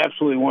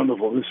absolutely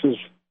wonderful.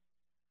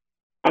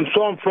 I'm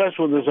so impressed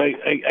with this.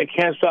 I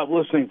can't stop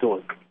listening to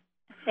it.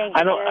 Thank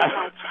you very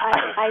much.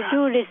 I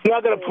do listen. I'm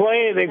not going to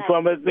play anything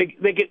from it.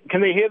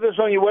 Can they hear this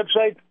on your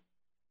website?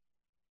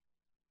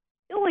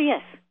 Oh,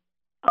 yes.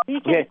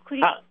 Okay.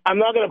 I'm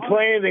not going to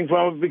play anything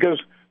from it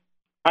because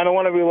I don't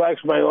want to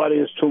relax my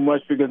audience too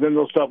much, because then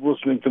they'll stop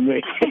listening to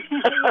me.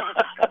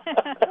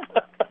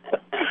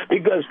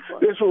 Because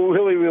this will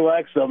really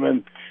relax them,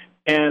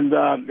 and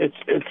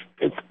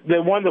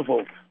they're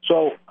wonderful.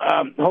 So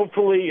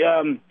hopefully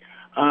a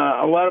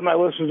lot of my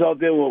listeners out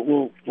there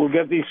will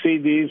get these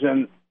CDs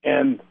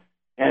and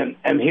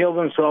heal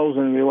themselves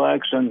and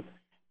relax, and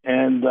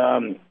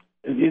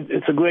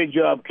it's a great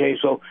job, Kay.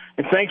 So,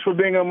 and thanks for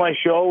being on my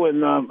show,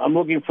 and I'm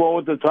looking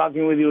forward to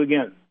talking with you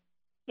again.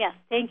 Yeah,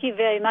 thank you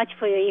very much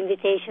for your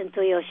invitation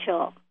to your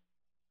show.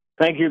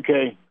 Thank you,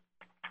 Kay.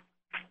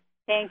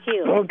 Thank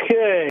you.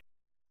 Okay.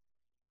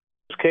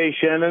 Kay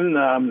Shannon,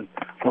 the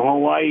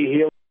Hawaii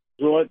Healing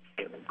Resort.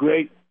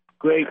 Great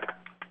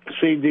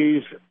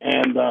CDs,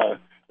 and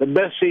the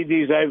best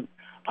CDs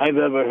I've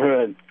ever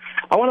heard.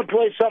 I want to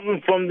play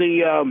something from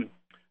the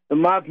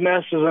Mark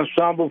Masters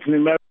Ensemble from the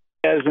American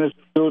Jazz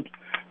Institute,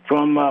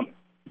 from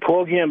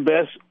Porgy and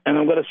Bess, and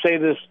I'm going to say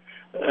this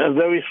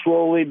very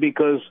slowly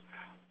because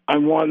I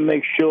want to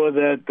make sure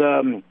that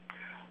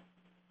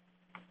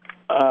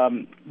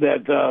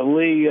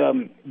Lee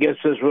gets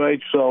this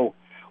right. So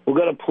we're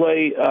going to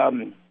play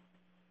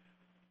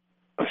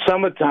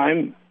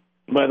 "Summertime"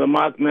 by the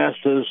Mark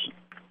Masters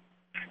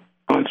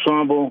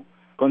Ensemble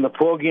from the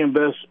Porgy and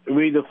Bess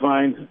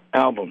Redefined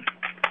album.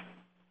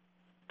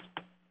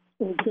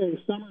 Okay,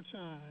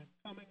 "Summertime"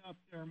 coming up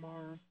there,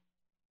 Marv.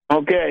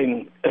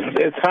 Okay,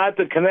 it's hard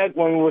to connect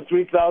when we're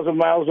 3,000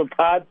 miles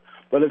apart,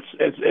 but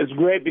it's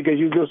great because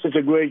you do such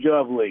a great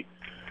job, Lee.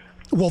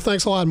 Well,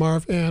 thanks a lot,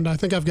 Marv, and I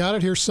think I've got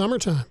it here.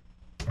 "Summertime."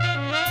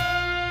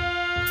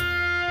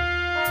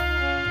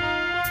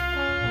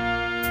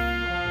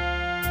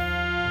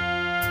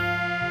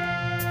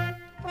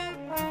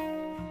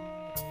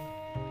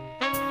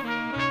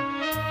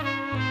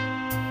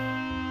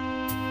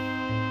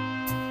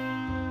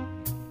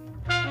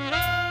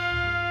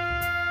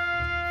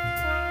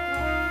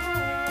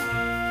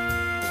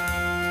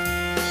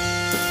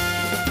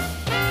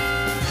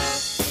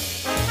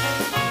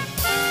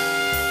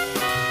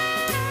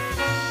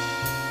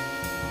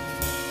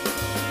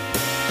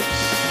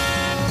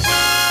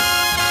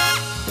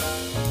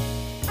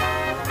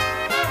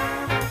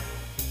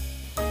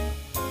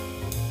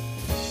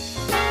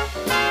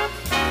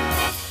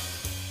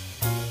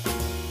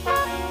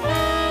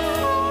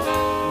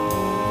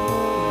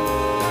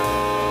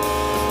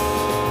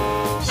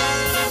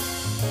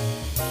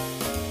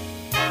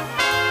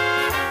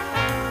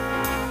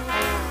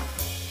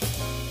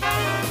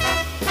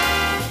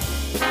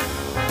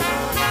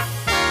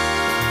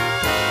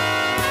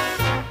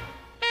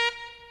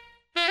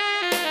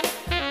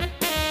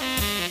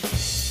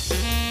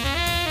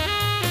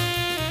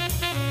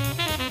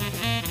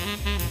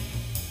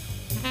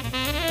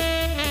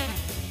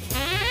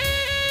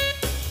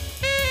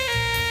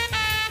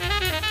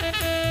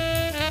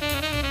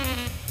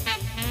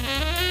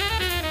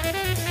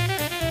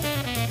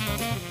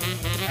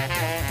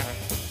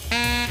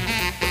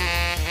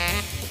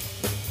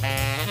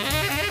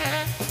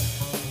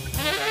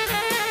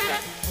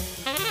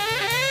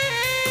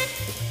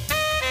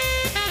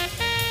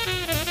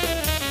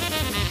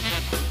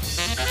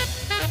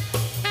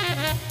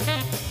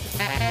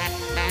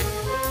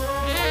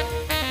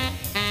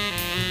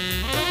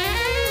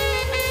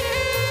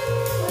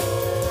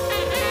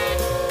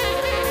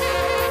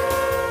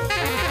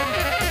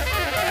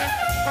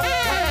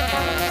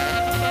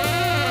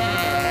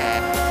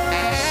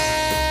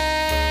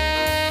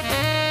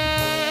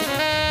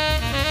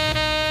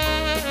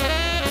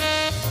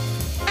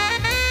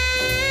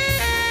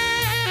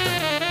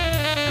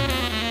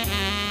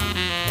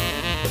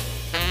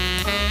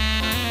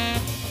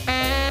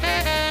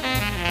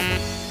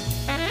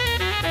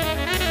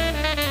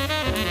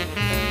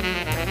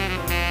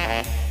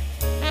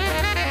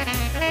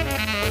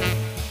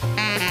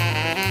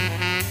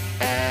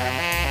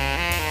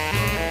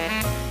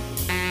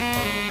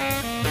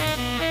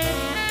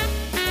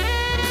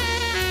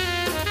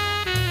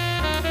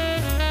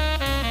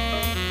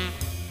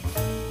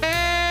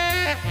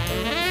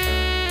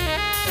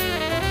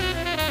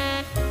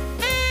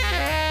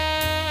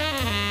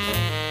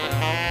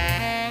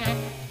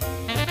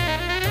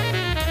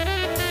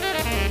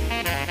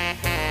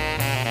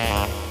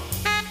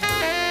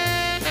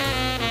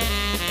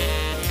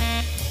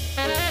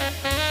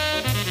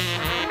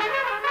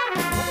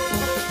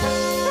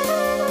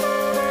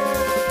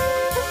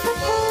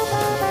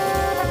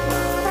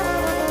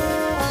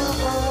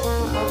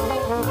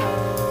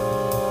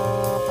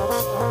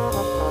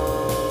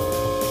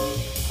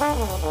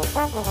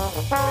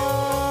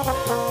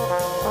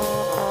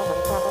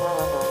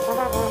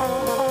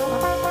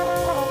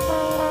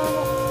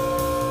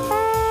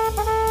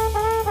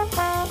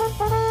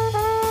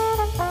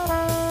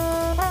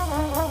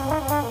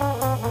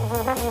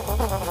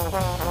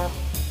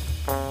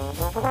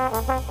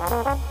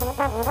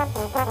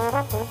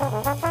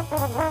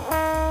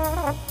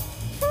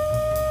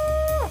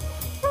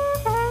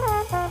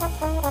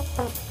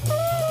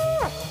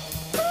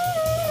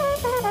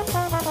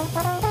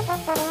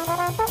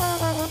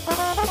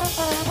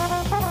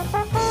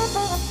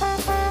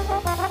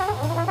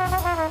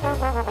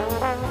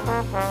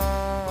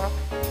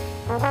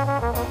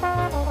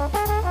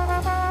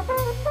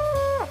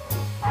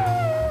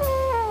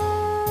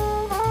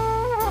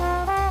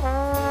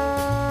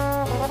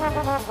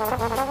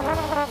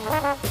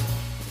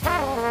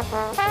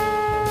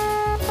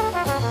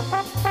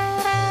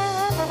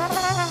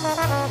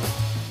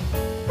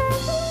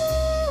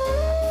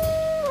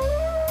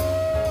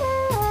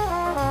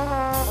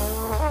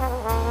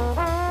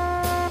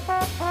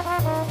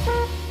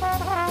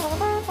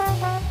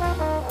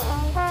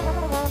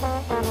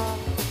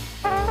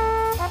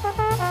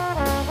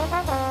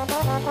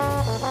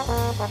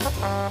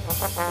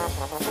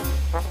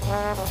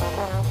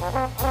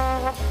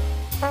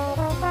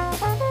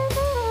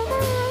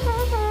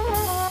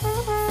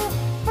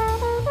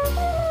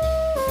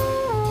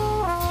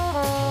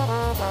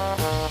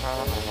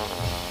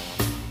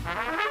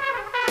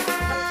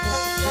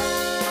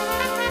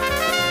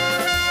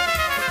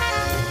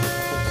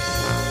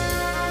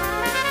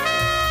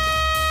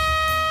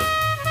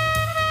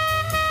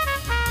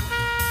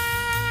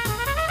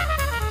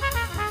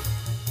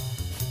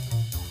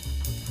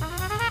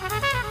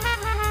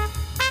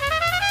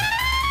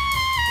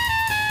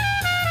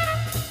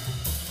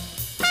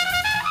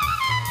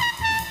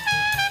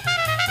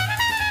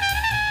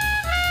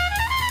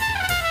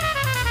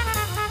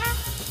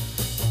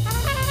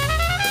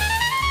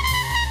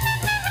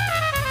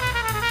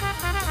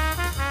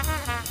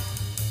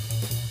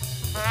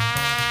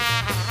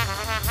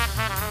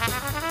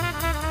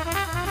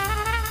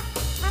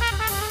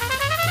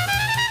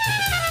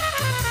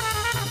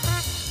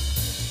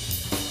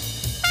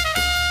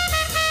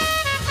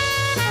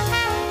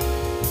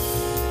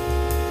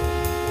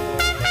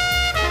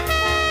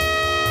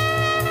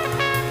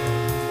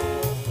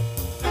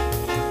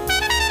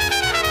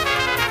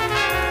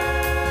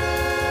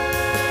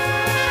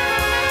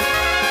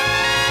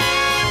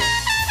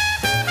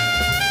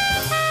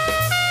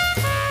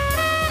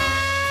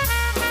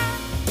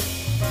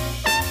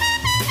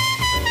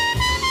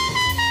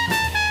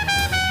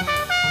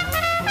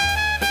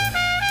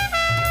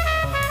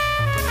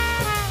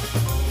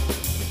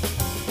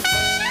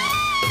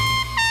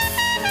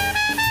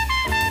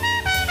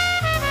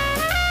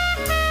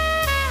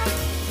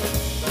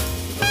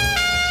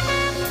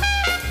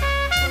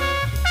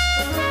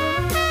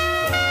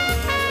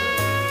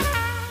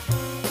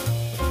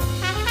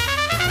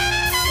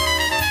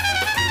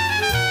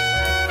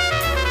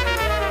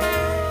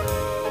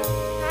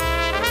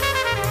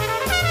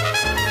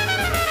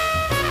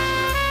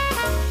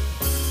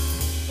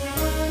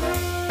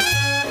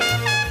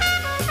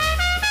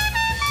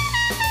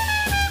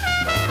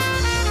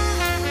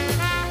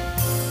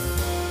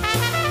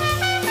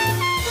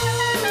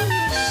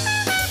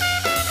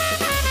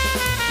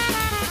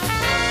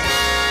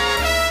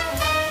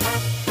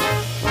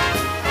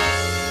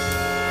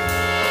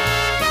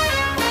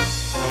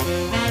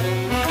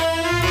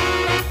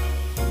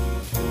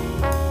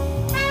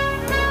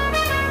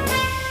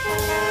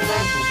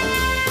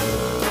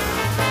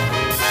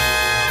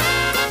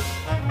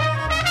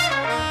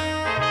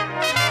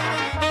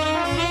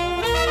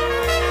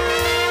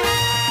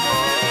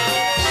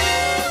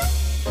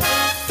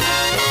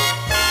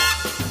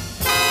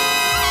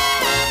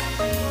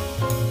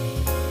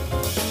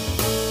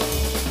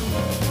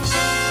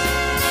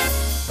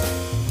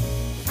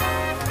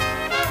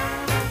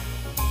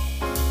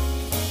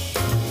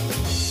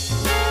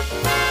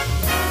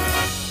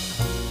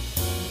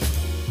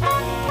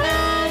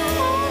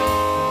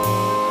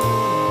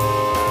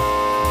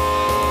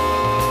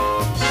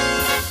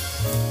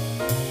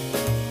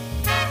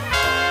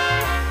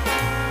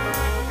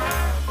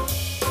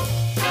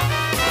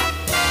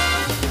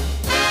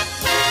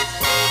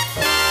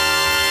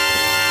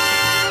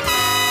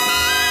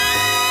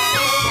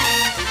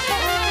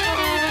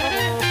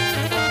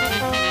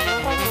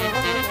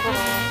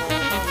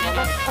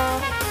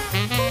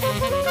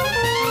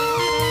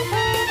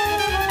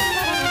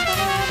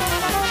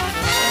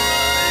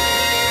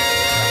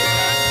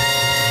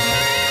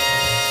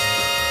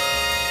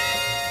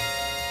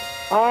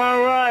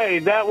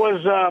 That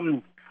was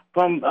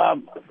from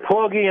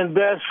Porgy and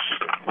Bess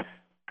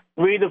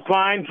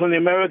Redefined from the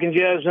American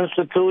Jazz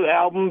Institute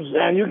albums,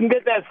 and you can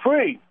get that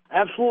free,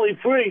 absolutely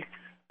free,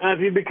 if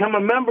you become a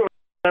member of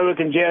the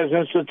American Jazz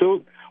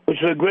Institute,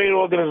 which is a great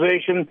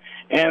organization.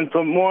 And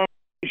for more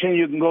information,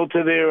 you can go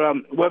to their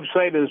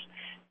website is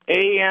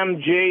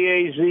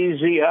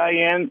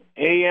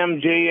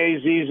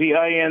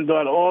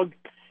amjazzin.org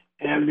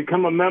and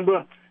become a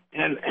member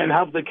and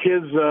help the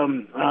kids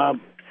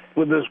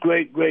with this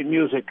great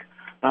music.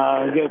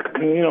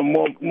 Get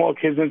more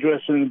kids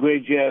interested in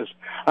great jazz.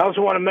 I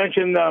also want to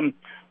mention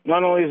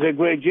not only is it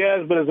great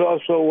jazz, but it's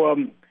also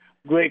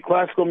great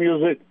classical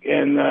music.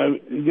 And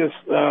just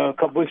a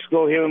couple weeks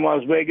ago here in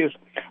Las Vegas,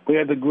 we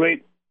had the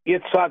great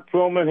Itzhak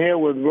Perlman here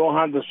with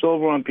Rohan De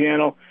Silva on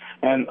piano.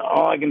 And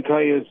all I can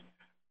tell you is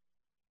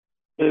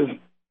there's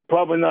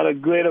probably not a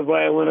greater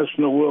violinist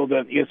in the world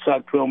than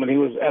Itzhak Perlman. He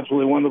was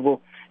absolutely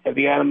wonderful at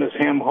the Adamus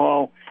Ham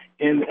Hall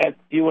at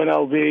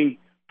UNLV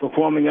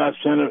Performing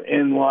Arts Center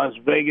in Las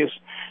Vegas.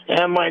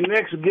 And my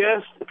next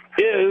guest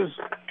is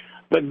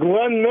the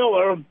Glenn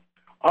Miller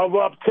of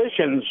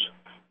opticians,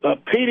 the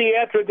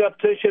pediatric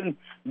optician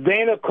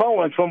Dana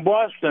Cohen from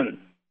Boston.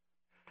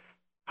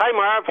 Hi,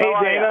 Marv. Hey,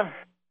 Dana. You?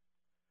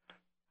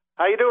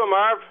 How you doing,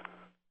 Marv?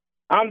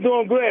 I'm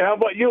doing great. How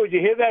about you? Did you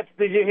hear that?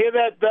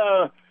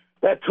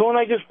 That tune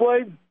I just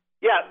played?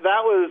 Yeah,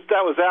 that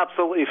was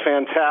absolutely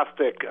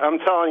fantastic. I'm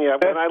telling you,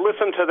 when I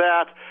listened to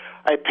that,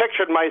 I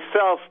pictured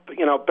myself,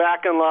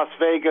 back in Las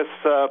Vegas,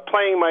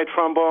 playing my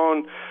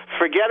trombone,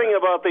 forgetting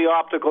about the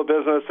optical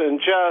business, and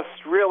just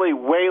really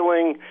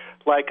wailing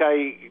like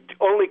I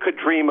only could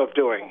dream of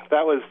doing.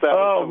 That was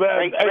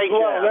great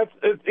well,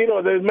 jazz.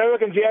 The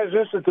American Jazz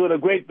Institute are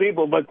great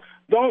people, but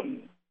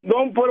don't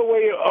put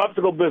away your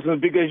optical business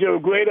because you're a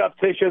great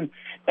optician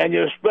and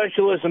you're a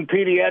specialist in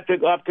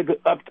pediatric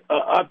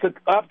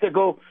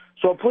optical.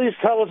 So please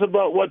tell us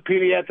about what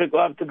pediatric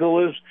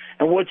optical is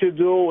and what you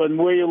do and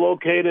where you're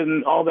located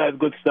and all that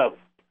good stuff.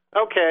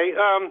 Okay.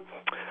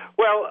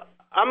 Well,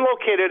 I'm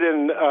located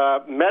in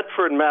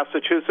Medford,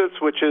 Massachusetts,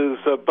 which is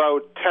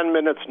about 10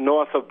 minutes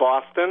north of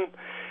Boston.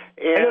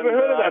 And, I never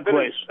heard of that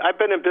place. I've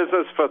been in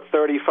business for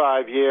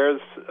 35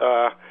 years.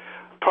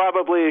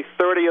 Probably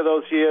 30 of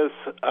those years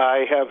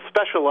I have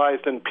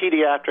specialized in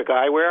pediatric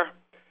eyewear.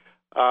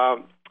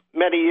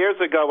 Many years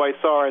ago, I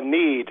saw a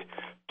need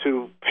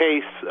to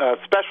pay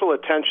special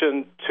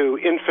attention to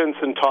infants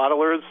and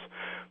toddlers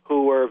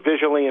who were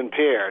visually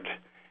impaired.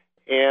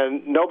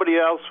 And nobody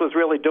else was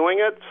really doing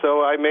it,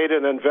 so I made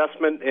an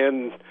investment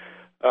in,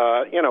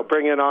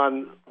 bringing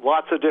on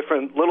lots of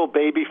different little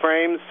baby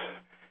frames.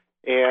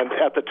 And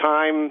at the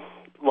time,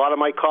 a lot of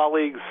my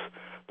colleagues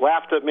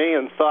laughed at me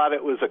and thought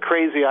it was a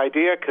crazy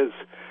idea because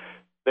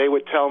they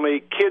would tell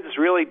me kids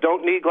really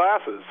don't need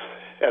glasses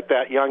at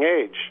that young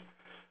age.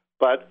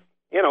 But,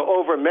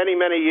 over many,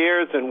 many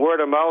years and word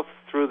of mouth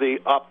through the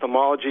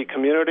ophthalmology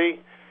community,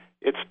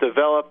 it's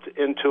developed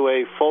into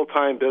a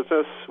full-time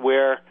business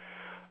where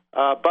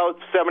about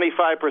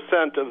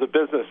 75% of the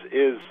business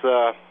is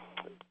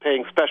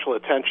paying special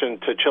attention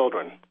to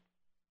children.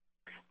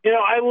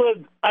 I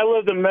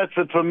lived in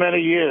Medford for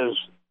many years,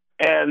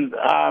 and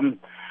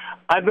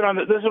I've been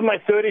this is my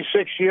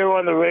 36th year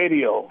on the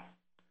radio,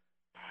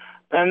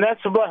 and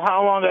that's about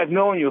how long I've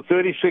known you,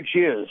 36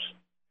 years.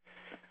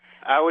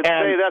 I would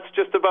say that's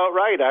just about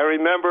right. I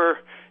remember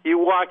you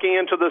walking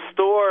into the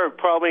store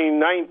probably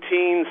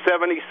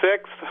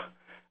 1976.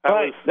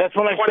 Right, that's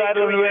when I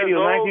started on the radio,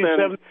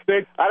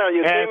 1976. I don't know,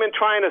 you came in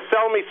trying to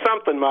sell me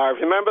something, Marv.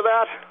 Remember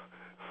that?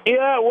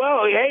 Yeah,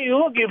 well, hey,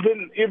 look, you've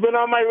been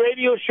on my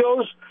radio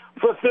shows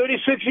for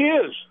 36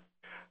 years.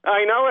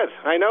 I know it.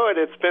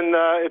 It's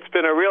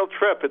been a real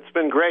trip. It's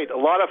been great. A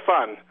lot of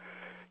fun.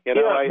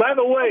 By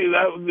the way,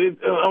 I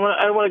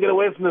don't want to get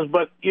away from this,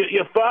 but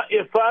your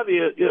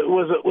father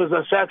was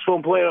a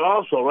saxophone player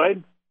also, right?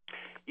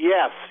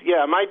 Yes,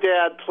 yeah. My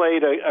dad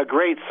played a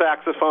great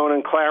saxophone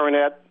and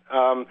clarinet.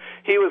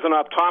 He was an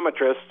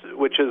optometrist,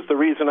 which is the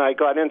reason I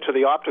got into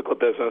the optical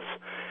business.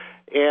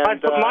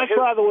 And my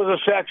father was a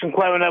sax and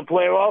clarinet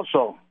player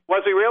also.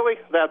 Was he really?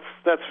 That's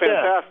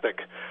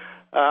fantastic.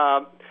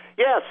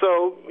 Yeah.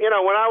 So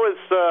when I was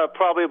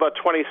probably about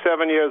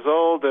 27 years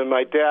old, and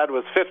my dad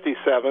was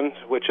 57,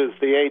 which is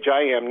the age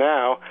I am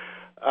now,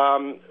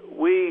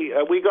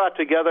 we got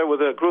together with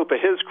a group of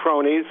his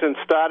cronies and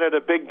started a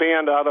big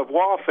band out of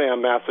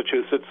Waltham,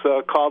 Massachusetts,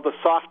 called the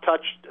Soft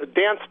Touch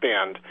Dance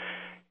Band.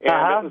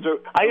 And it was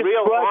a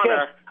real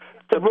honor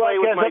to play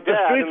with my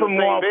dad in the from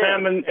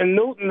Waltham and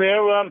Newton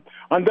there on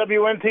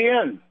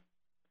WNTN.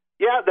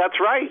 Yeah, that's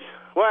right.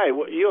 Why?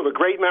 You have a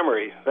great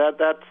memory.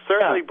 That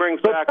certainly brings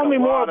back a lot of memories. Tell me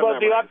more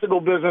about the optical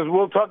business.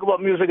 We'll talk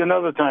about music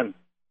another time.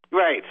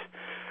 Right.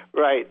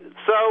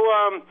 So,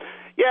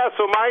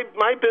 so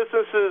my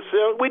business is,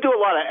 we do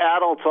a lot of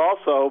adults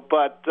also,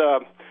 but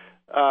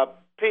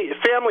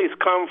families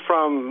come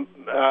from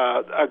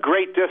a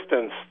great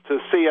distance to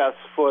see us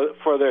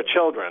for their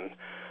children.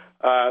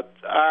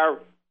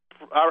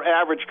 Our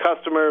average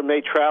customer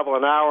may travel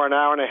an hour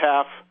and a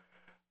half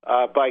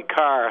by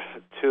car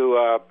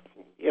to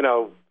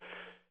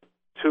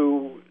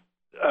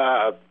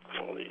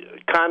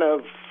kind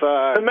of.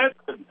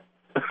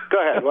 Go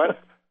ahead. What?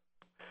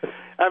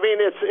 I mean,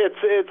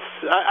 it's.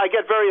 I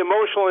get very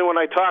emotional when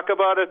I talk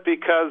about it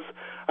because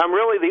I'm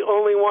really the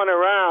only one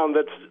around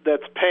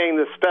that's paying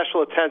this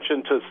special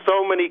attention to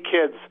so many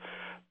kids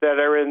that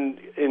are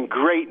in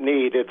great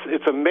need.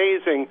 It's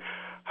amazing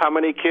how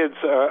many kids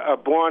are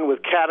born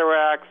with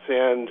cataracts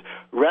and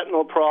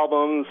retinal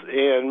problems,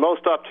 and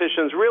most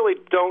opticians really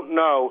don't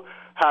know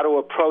how to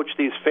approach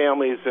these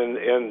families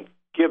and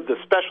give the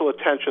special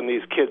attention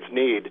these kids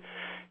need.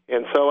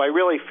 And so I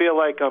really feel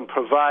like I'm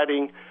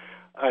providing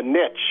a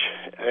niche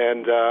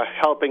and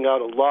helping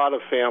out a lot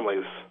of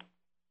families.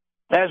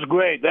 That's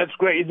great.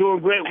 You're doing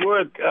great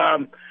work.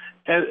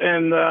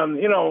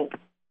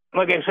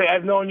 Like I say,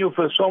 I've known you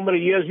for so many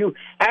years. You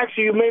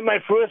made my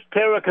first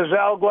pair of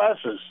Cazal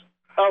glasses.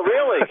 Oh,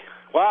 really?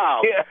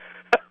 Wow. Yeah.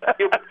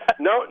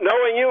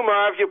 Knowing you,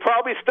 Marv, you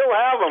probably still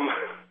have them,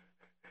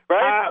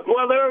 right?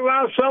 Well, they're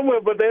around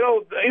somewhere, but they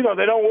don't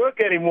work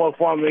anymore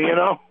for me,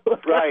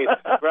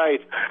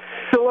 Right.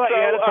 So what? You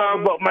had to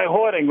talk about my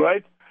hoarding,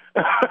 right?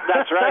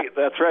 That's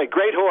right.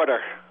 Great hoarder.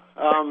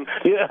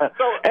 Yeah.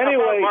 So,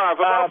 anyway, Marv,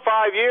 about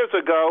 5 years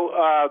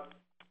ago,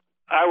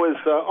 I was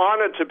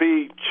honored to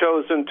be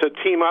chosen to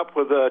team up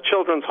with a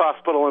children's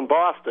hospital in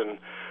Boston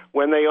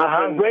when they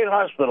opened. Great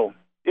hospital.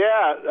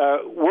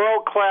 Yeah,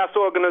 world-class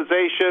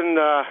organization.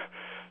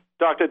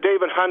 Dr.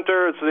 David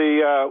Hunter is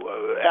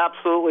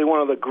absolutely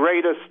one of the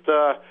greatest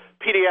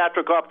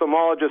pediatric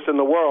ophthalmologists in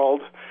the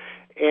world,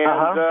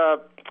 and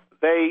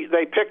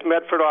they picked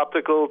Medford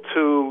Optical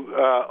to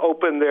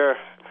open their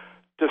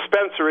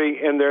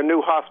dispensary in their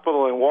new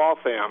hospital in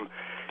Waltham.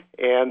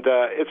 And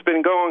it's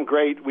been going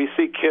great. We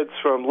see kids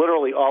from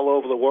literally all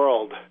over the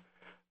world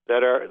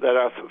that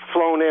are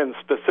flown in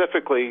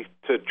specifically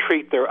to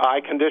treat their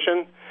eye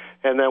condition,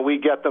 and then we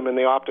get them in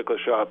the optical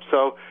shop.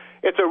 So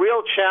it's a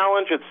real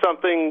challenge. It's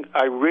something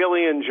I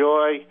really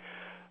enjoy.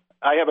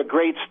 I have a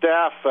great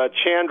staff,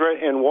 Chandra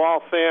in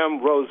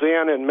Waltham,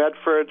 Roseanne in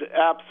Medford,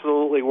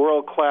 absolutely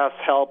world-class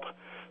help.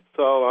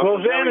 So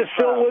Roseanne is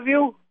still with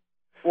you?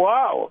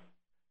 Wow.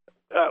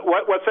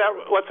 What's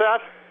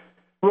that?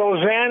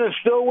 Roseanne is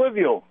still with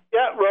you.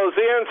 Yeah,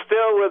 Roseanne's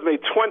still with me,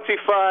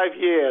 25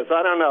 years.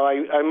 I don't know.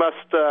 I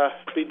must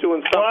be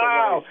doing something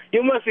Wow. right.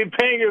 You must be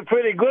paying her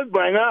pretty good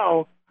by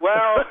now.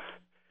 Well,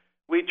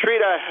 we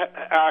treat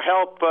our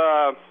help,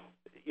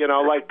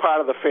 like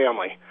part of the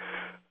family.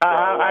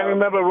 I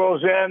remember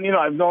Roseanne.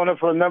 I've known her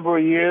for a number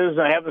of years.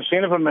 I haven't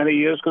seen her for many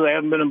years because I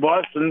haven't been in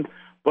Boston.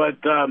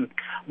 But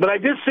I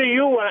did see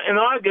you in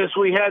August.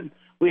 We had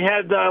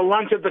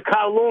lunch at the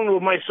Kowloon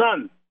with my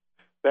son.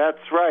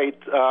 That's right.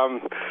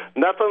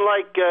 Nothing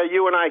like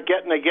you and I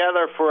getting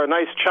together for a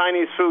nice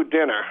Chinese food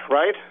dinner,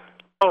 right?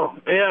 Oh,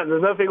 yeah,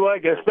 there's nothing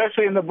like it,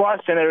 especially in the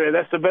Boston area.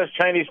 That's the best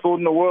Chinese food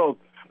in the world.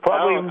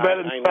 Probably even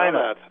better than China. I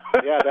know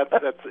that. Yeah,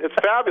 it's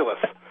fabulous.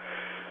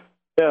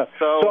 Yeah.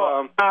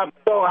 So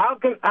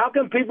how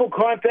can people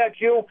contact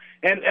you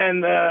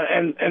and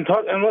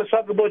talk, and let's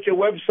talk about your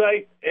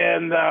website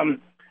and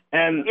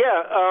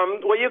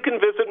well, you can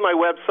visit my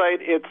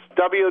website. It's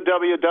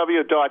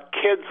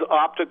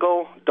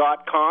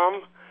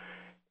www.kidsoptical.com,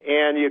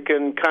 and you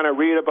can kind of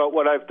read about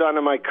what I've done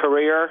in my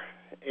career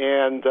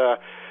and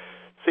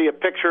see a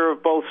picture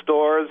of both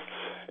stores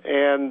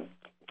and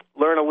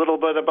learn a little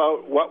bit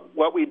about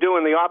what we do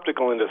in the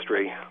optical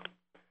industry.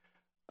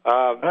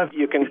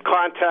 You can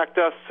contact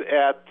us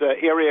at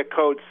area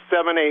code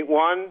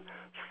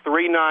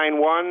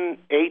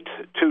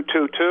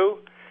 781-391-8222,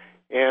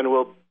 and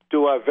we'll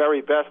do our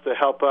very best to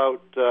help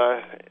out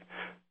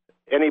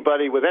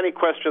anybody with any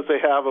questions they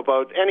have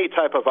about any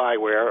type of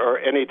eyewear or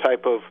any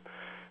type of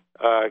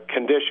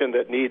condition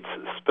that needs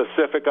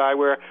specific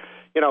eyewear.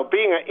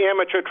 Being an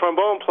amateur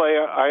trombone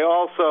player, I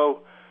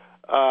also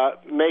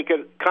make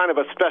it kind of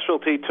a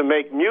specialty to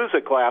make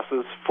music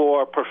glasses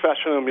for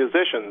professional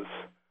musicians.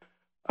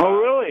 Oh,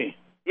 really?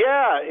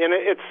 Yeah, and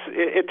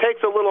it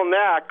takes a little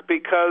knack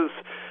because,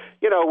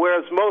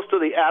 whereas most of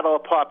the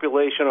adult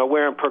population are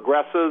wearing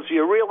progressives,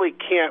 you really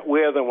can't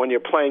wear them when you're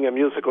playing a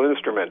musical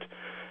instrument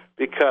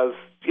because,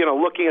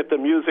 looking at the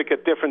music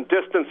at different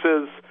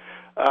distances,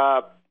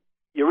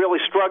 you really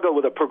struggle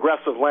with a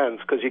progressive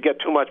lens because you get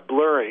too much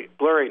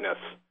blurriness.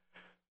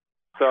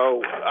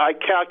 So I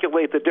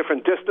calculate the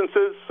different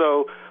distances.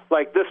 So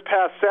like this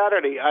past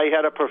Saturday, I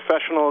had a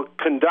professional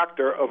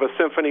conductor of a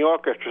symphony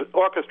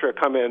orchestra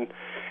come in,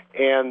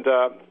 and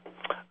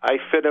I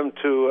fit him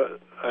to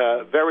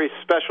a very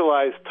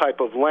specialized type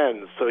of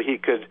lens so he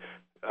could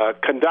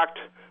conduct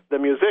the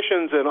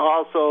musicians and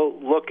also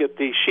look at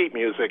the sheet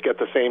music at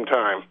the same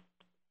time.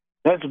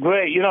 That's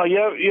great.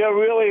 You're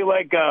really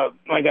like a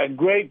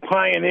great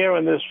pioneer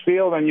in this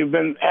field, and you've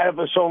been at it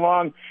for so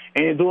long,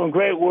 and you're doing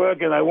great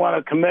work. And I want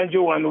to commend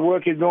you on the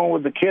work you're doing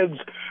with the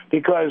kids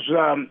because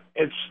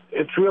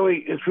it's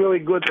really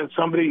good that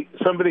somebody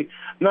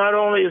not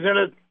only is in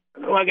it,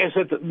 like I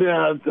said, to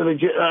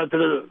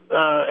the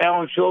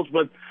Alan Schultz,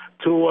 but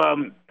to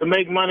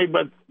make money,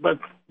 but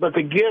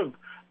to give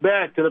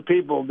back to the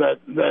people that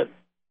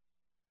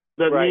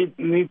right.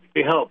 need to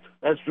be helped.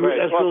 That's right.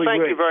 That's well, really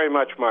thank great. you very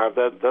much, Marv.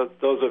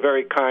 Those are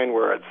very kind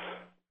words.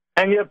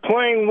 And you're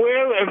playing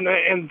where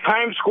in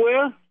Times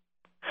Square?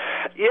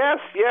 Yes,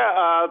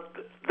 yeah.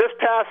 This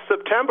past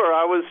September,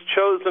 I was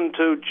chosen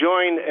to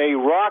join a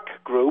rock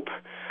group.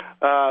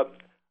 A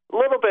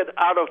little bit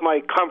out of my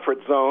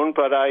comfort zone,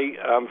 but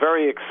I'm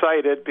very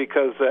excited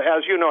because,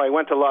 as you know, I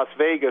went to Las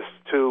Vegas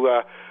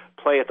to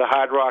play at the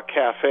Hard Rock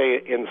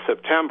Cafe in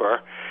September,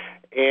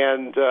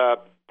 and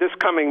this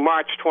coming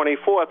March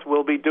 24th,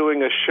 we'll be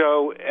doing a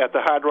show at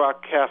the Hard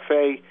Rock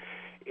Cafe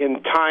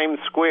in Times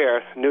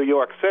Square, New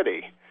York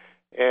City.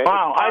 And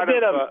wow, I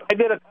did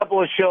a couple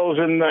of shows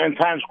in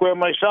Times Square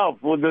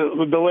myself with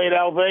the late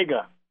Al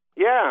Vega.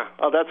 Yeah,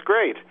 oh, that's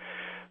great.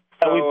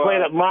 So, we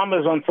played at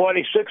Mama's on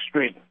 46th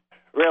Street.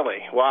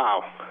 Really?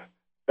 Wow.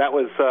 That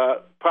was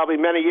probably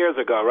many years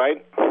ago,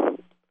 right? It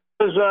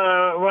was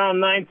around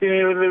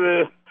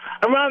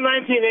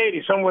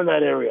 1980, somewhere in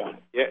that area.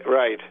 Yeah,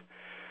 right.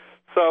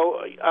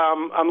 So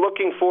I'm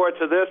looking forward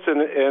to this,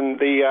 and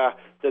the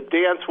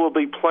dance we'll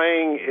be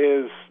playing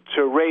is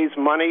to raise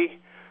money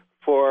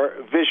for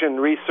vision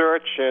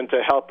research and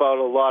to help out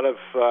a lot of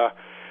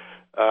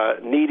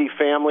needy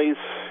families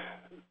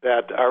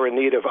that are in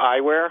need of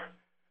eyewear.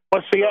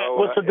 What's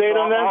the date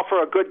on that? All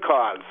for a good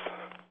cause.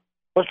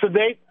 What's the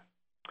date?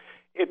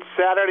 It's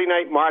Saturday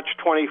night, March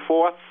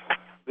 24th.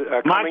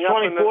 March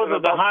 24th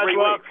at the Hard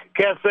Rock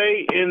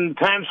Cafe in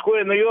Times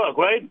Square, New York,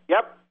 right?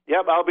 Yep,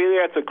 I'll be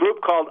there. It's a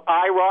group called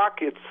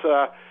iRock. It's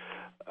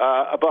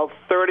about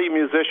 30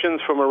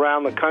 musicians from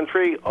around the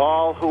country,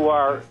 all who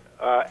are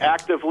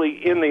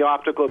actively in the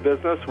optical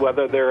business,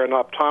 whether they're an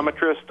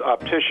optometrist,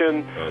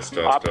 optician,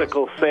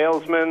 optical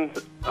salesman,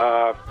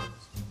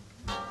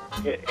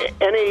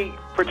 any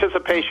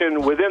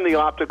participation within the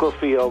optical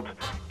field,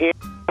 and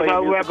play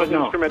a musical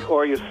instrument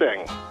or you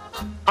sing.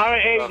 All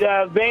right, hey,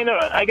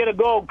 Vayner, I got to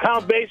go.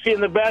 Count Basie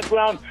in the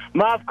background.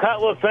 Marv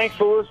Cutler, thanks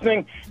for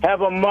listening.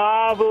 Have a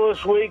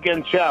marvelous week,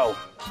 and ciao.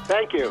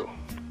 Thank you.